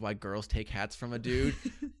reasons to why girls take hats from a dude.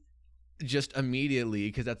 Just immediately,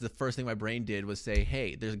 because that's the first thing my brain did was say,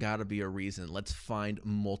 hey, there's got to be a reason. Let's find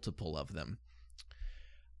multiple of them.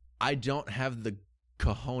 I don't have the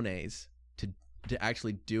cojones to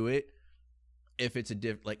actually do it if it's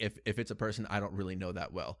if it's a person I don't really know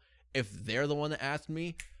that well. If they're the one that asked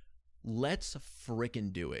me, let's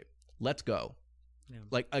freaking do it. Let's go. Yeah.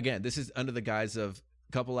 Like, again, this is under the guise of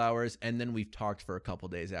a couple hours, and then we've talked for a couple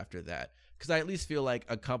days after that. Because I at least feel like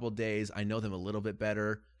a couple days, I know them a little bit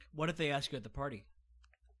better. What if they ask you at the party?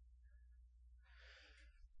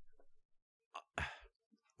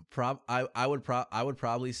 I would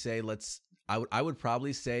probably say let's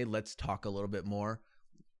talk a little bit more.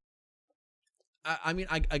 I mean,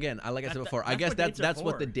 like I said before, I guess that's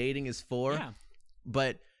what the dating is for. Yeah.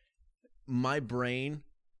 But my brain,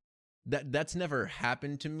 that's never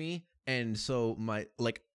happened to me, and so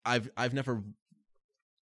I've never.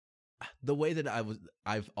 The way that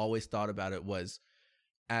I've always thought about it was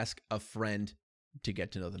ask a friend to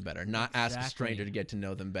get to know them better, not ask a stranger to get to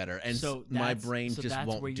know them better. And so my brain just won't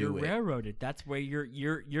do it. That's where you're railroaded. That's where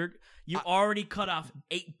you already cut off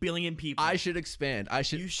 8 billion people. I should expand.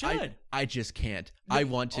 You should. I just can't. I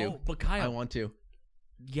want to. But Kyle, I want to.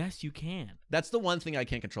 Yes, you can. That's the one thing I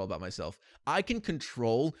can't control about myself. I can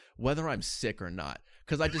control whether I'm sick or not.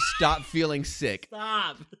 Because I just stop feeling sick.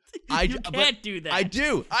 Stop. You can't do that. I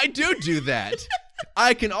do that.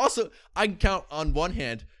 I can count on one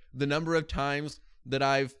hand the number of times that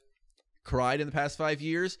I've cried in the past 5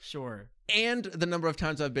 years. Sure. And the number of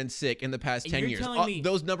times I've been sick in the past 10 years.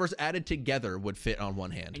 Those numbers added together would fit on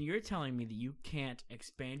one hand. And you're telling me that you can't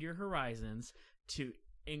expand your horizons to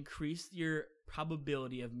increase your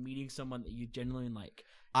probability of meeting someone that you genuinely like.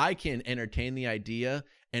 I can entertain the idea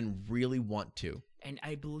and really want to. And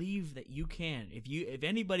I believe that you can. If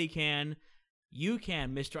anybody can, you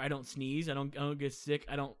can, Mr. I don't sneeze. I don't get sick.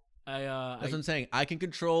 That's what I'm saying. I can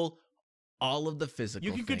control all of the physical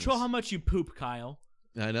You can things. control how much you poop, Kyle.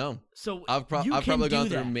 I know. So I've probably gone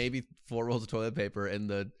through maybe 4 rolls of toilet paper in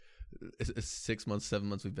the 6 months, 7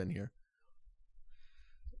 months we've been here.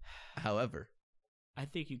 However, I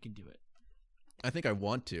think you can do it. I think I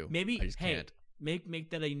want to. Maybe I just can't. Make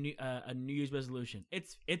that a New Year's resolution.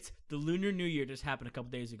 It's the Lunar New Year just happened a couple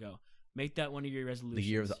days ago. Make that one of your resolutions.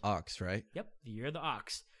 The year of the ox, right? Yep, the year of the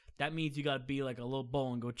ox. That means you got to be like a little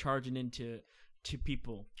bull and go charging into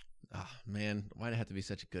people. Oh, man, why'd it have to be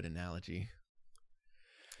such a good analogy?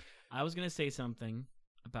 I was going to say something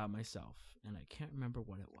about myself, and I can't remember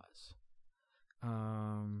what it was.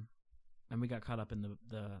 And we got caught up in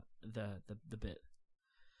the bit.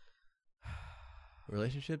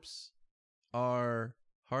 Relationships are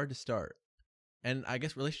hard to start. And I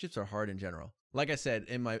guess relationships are hard in general. Like I said,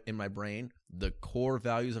 in my brain, the core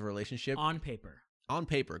values of a relationship on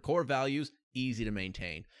paper, core values, easy to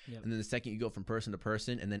maintain. Yep. And then the second you go from person to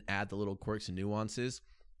person and then add the little quirks and nuances,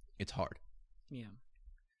 it's hard. Yeah.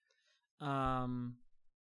 I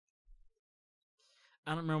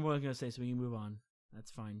don't remember what I was going to say, so we can move on.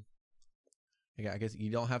 That's fine. Yeah, I guess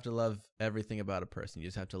you don't have to love everything about a person. You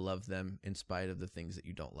just have to love them in spite of the things that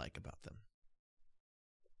you don't like about them.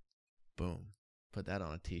 Boom. Put that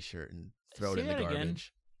on a t-shirt and throw it in the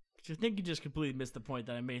garbage. Again. I think you just completely missed the point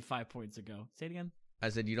that I made 5 points ago. Say it again. I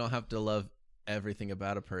said you don't have to love everything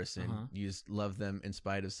about a person. Uh-huh. You just love them in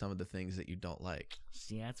spite of some of the things that you don't like.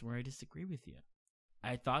 See, that's where I disagree with you.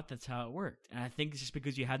 I thought that's how it worked. And I think it's just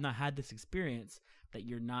because you have not had this experience that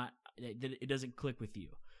it doesn't click with you.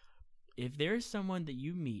 If there's someone that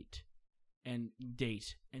you meet and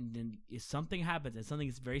date, and then if something happens and something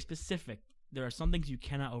is very specific, there are some things you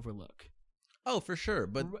cannot overlook. Oh, for sure.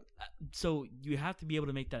 But so you have to be able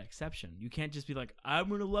to make that exception. You can't just be like, I'm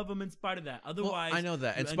going to love them in spite of that. Otherwise, well, I know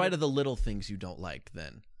that. In spite of the little things you don't like,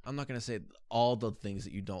 then. I'm not going to say all the things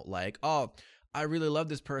that you don't like. Oh, I really love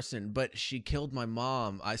this person, but she killed my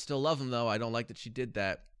mom. I still love them, though. I don't like that she did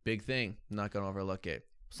that. Big thing. I'm not going to overlook it.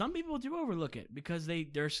 Some people do overlook it because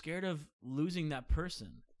they're scared of losing that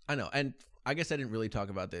person. I know. And I guess I didn't really talk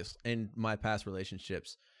about this. In my past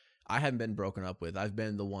relationships, I haven't been broken up with. I've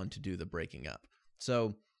been the one to do the breaking up.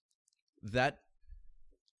 So that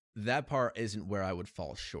part isn't where I would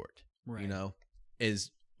fall short. Right. You know,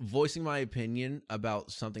 is voicing my opinion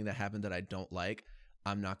about something that happened that I don't like.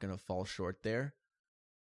 I'm not going to fall short there.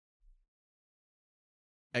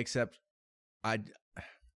 Except, how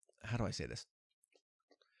do I say this?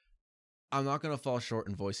 I'm not going to fall short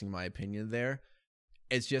in voicing my opinion there.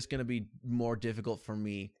 It's just going to be more difficult for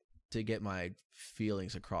me to get my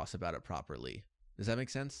feelings across about it properly. Does that make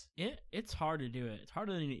sense? It's hard to do it. It's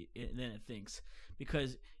harder than it thinks,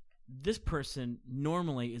 because this person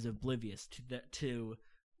normally is oblivious to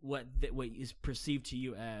what is perceived to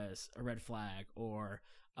you as a red flag or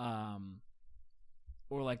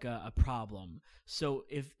like a problem. So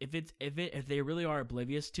if they really are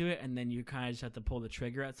oblivious to it, and then you kind of just have to pull the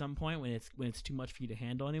trigger at some point when it's too much for you to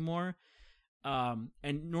handle anymore. And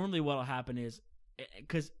normally what'll happen is,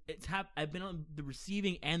 because I've been on the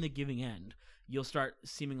receiving and the giving end. You'll start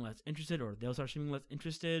seeming less interested, or they'll start seeming less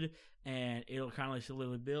interested, and it'll kind of like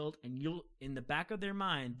slowly build. And you'll, in the back of their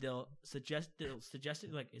mind, they'll suggest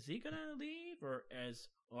it, like, is he gonna leave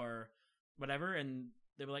or whatever, and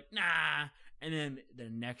they'll be like, nah. And then the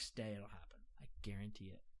next day it'll happen. I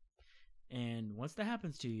guarantee it. And once that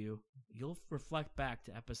happens to you, you'll reflect back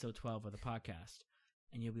to episode 12 of the podcast,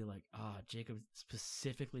 and you'll be like, Jacob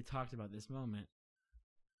specifically talked about this moment.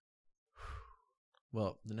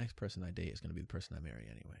 Well, the next person I date is going to be the person I marry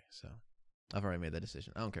anyway, so I've already made that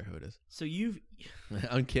decision. I don't care who it is. So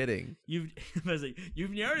I'm kidding. You've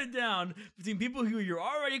narrowed it down between people who you're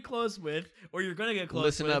already close with, or you're going to get close with.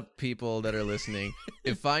 Listen up, people that are listening.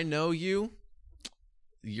 If I know you,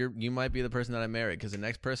 you might be the person that I marry, because the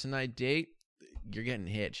next person I date, you're getting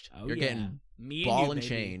hitched. You're getting ball and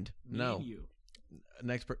chained. No.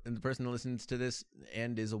 The person that listens to this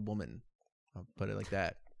and is a woman. I'll put it like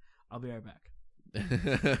that. I'll be right back.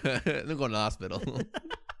 They're going to the hospital.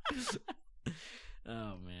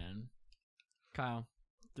 Oh man, Kyle,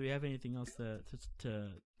 do we have anything else to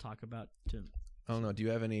talk about? I don't know. Do you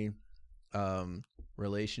have any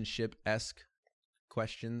relationship-esque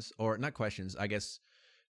questions, or not questions? I guess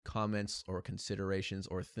comments or considerations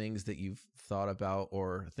or things that you've thought about,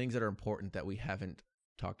 or things that are important that we haven't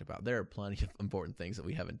talked about. There are plenty of important things that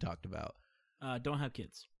we haven't talked about. Don't have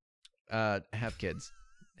kids. Have kids.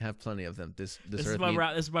 Have plenty of them. This is why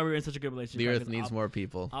we're in such a good relationship. The earth needs more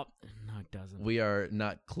people. No, it doesn't. We are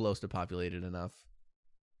not close to populated enough.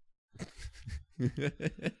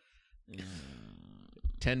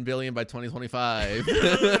 10 billion by 2025. Don't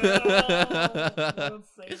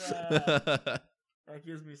say that. That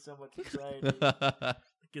gives me so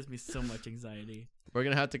much anxiety. We're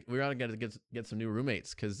gonna get some new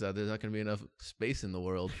roommates, because there's not gonna be enough space in the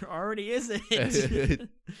world. There already isn't.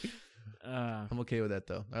 I'm okay with that,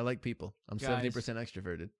 though. I like people. I'm 70%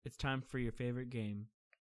 extroverted. It's time for your favorite game.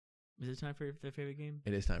 Is it time for their favorite game?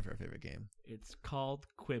 It is time for our favorite game. It's called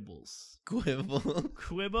Quibbles. Quibbles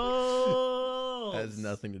has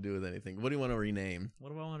nothing to do with anything. What do you want to rename?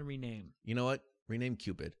 What do I want to rename? You know what? Rename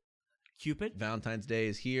Cupid. Cupid? Valentine's Day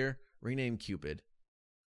is here. Rename Cupid.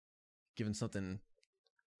 Given something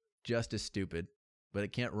just as stupid, but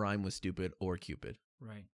it can't rhyme with stupid or Cupid.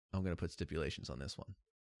 Right. I'm going to put stipulations on this one.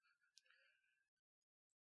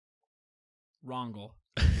 Rongle.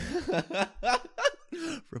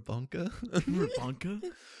 Rabunka? Rabunka?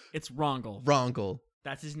 It's Rongle. Rongle.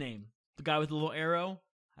 That's his name. The guy with the little arrow.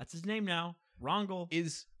 That's his name now. Rongle.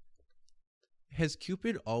 Has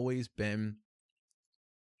Cupid always been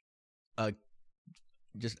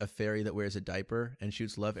just a fairy that wears a diaper and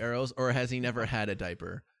shoots love arrows, or has he never had a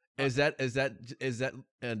diaper? Is that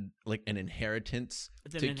like an inheritance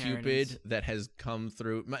to Cupid that has come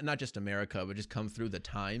through not just America, but just come through the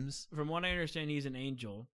times? From what I understand, he's an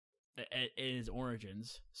angel in his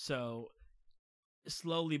origins. So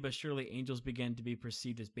slowly but surely, angels began to be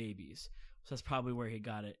perceived as babies. So that's probably where he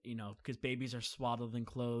got it, because babies are swaddled in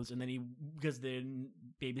clothes, and then because the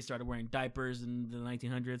babies started wearing diapers in the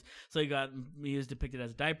 1900s, so he was depicted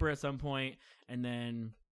as a diaper at some point, and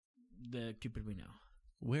then the Cupid we know.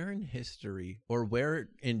 Where in history, or where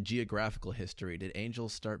in geographical history, did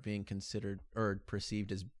angels start being considered or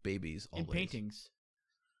perceived as babies always? In paintings.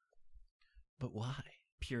 But why?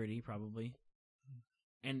 Purity, probably.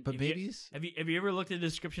 But babies? Have you ever looked at the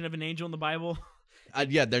description of an angel in the Bible?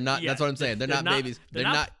 Yeah, they're not. Yeah, that's what I'm saying. They're not babies. They're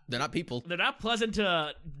not people. They're not pleasant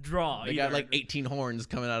to draw. They got like 18 horns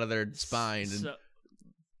coming out of their spine.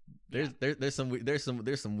 And there's some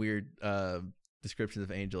weird descriptions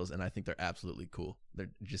of angels, and I think they're absolutely cool. They're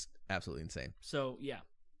just absolutely insane. So yeah,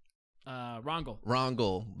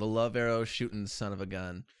 Rongle, the love arrow shooting son of a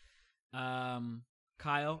gun.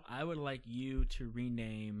 Kyle, I would like you to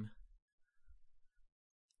rename.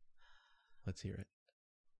 Let's hear it.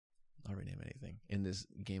 I'll rename anything in this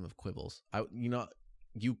game of quibbles.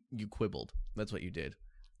 You quibbled. That's what you did.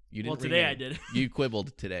 You didn't. Well, today I did. You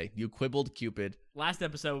quibbled today. You quibbled Cupid. Last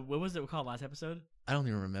episode, what was it called? Last episode? I don't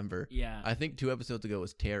even remember. Yeah. I think 2 episodes ago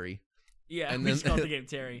was Terry. Yeah, and we then just called the game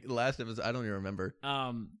Terry. Last episode, I don't even remember.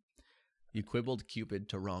 You quibbled Cupid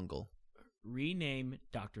to wrangle. Rename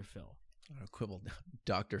Dr. Phil. Quibbled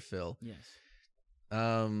Dr. Phil. Yes.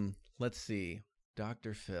 Let's see.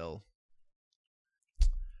 Dr. Phil.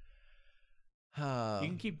 You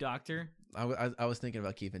can keep Doctor. I was thinking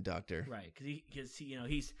about keeping Doctor. Right, because he,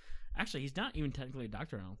 he's not even technically a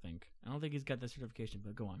doctor. I don't think he's got that certification.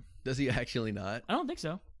 But go on. Does he actually not? I don't think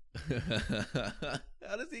so.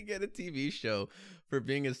 How does he get a TV show for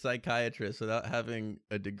being a psychiatrist without having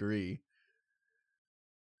a degree?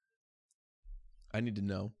 I need to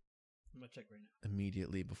know. I'm gonna check right now.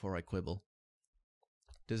 Immediately before I quibble.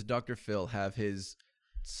 Does Dr. Phil have his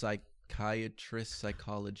psychiatrist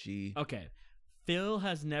psychology? Okay. Phil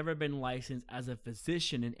has never been licensed as a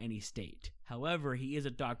physician in any state. However, he is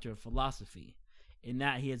a doctor of philosophy. In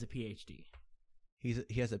that, he has a PhD.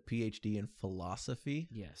 He has a PhD in philosophy?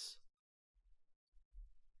 Yes.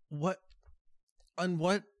 In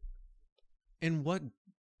what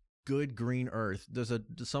good green earth does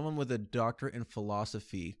someone with a doctorate in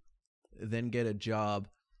philosophy then get a job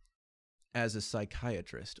as a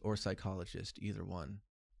psychiatrist or psychologist, either one,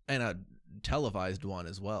 and a televised one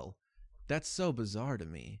as well? That's so bizarre to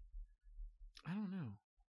me. I don't know.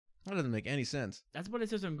 That doesn't make any sense. That's what it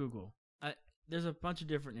says on Google. There's a bunch of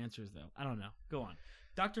different answers, though. I don't know. Go on.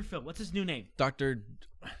 Dr. Phil, what's his new name? Dr.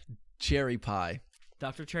 Cherry Pie.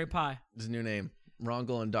 Dr. Cherry Pie. His new name.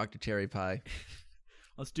 Wrangle and Dr. Cherry Pie.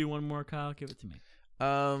 Let's do one more, Kyle. Give it to me.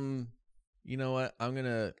 You know what? I'm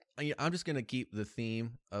just gonna keep the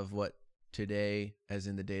theme of what today, as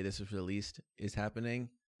in the day this was released, is happening.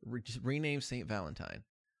 Just rename Saint Valentine.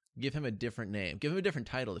 Give him a different name. Give him a different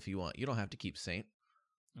title if you want. You don't have to keep Saint.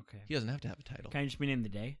 Okay. He doesn't have to have a title. Can I just rename the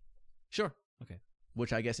day? Sure. Okay.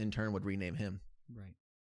 Which I guess in turn would rename him. Right.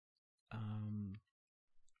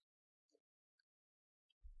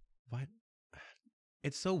 What?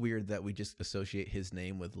 It's so weird that we just associate his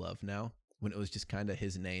name with love now, when it was just kind of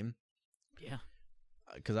his name. Yeah.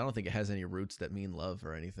 Because I don't think it has any roots that mean love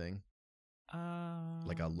or anything.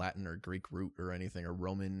 Like a Latin or Greek root or anything, or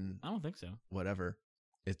Roman. I don't think so. Whatever.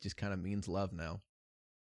 It just kind of means love now.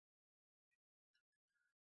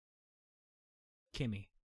 Kimmy.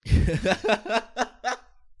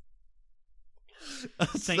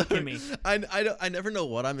 Saint Kimmy. I never know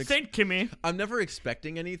what I'm Saint Kimmy. I'm never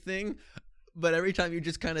expecting anything, but every time you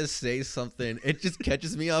just kind of say something, it just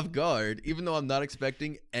catches me off guard, even though I'm not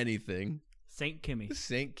expecting anything. Saint Kimmy.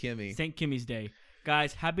 Saint Kimmy. Saint Kimmy's Day.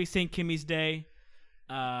 Guys, happy Saint Kimmy's Day.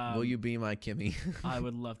 Will you be my Kimmy? I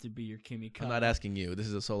would love to be your Kimmy, Kyle. I'm not asking you. This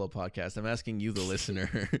is a solo podcast. I'm asking you, the listener.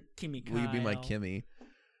 Kimmy Kyle. Will you be my Kimmy?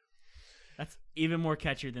 That's even more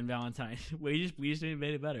catchier than Valentine. we just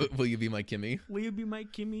made it better. Will you be my Kimmy? Will you be my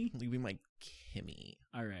Kimmy? Will you be my Kimmy?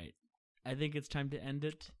 All right. I think it's time to end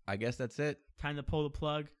it. I guess that's it. Time to pull the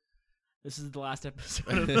plug. This is the last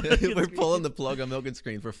episode. We're pulling the plug on Milk and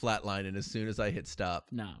Screens. We're flatlining as soon as I hit stop.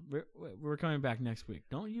 No, we're coming back next week.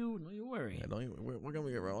 Don't you worry. Yeah, we're gonna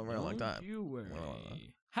be around a long time. Don't you worry.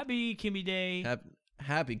 Happy Kimmy Day.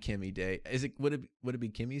 Happy Kimmy Day. Would it be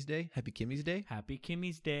Kimmy's Day? Happy Kimmy's Day? Happy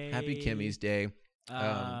Kimmy's Day. Happy Kimmy's Day.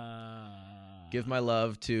 Give my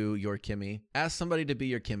love to your Kimmy. Ask somebody to be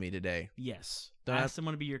your Kimmy today. Yes. Ask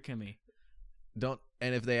someone to be your Kimmy.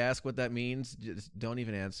 And if they ask what that means, just don't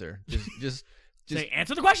even answer. Just say,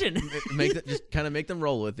 answer the question. Just kind of make them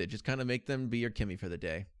roll with it. Just kind of make them be your Kimmy for the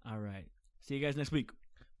day. All right. See you guys next week.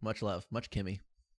 Much love. Much Kimmy.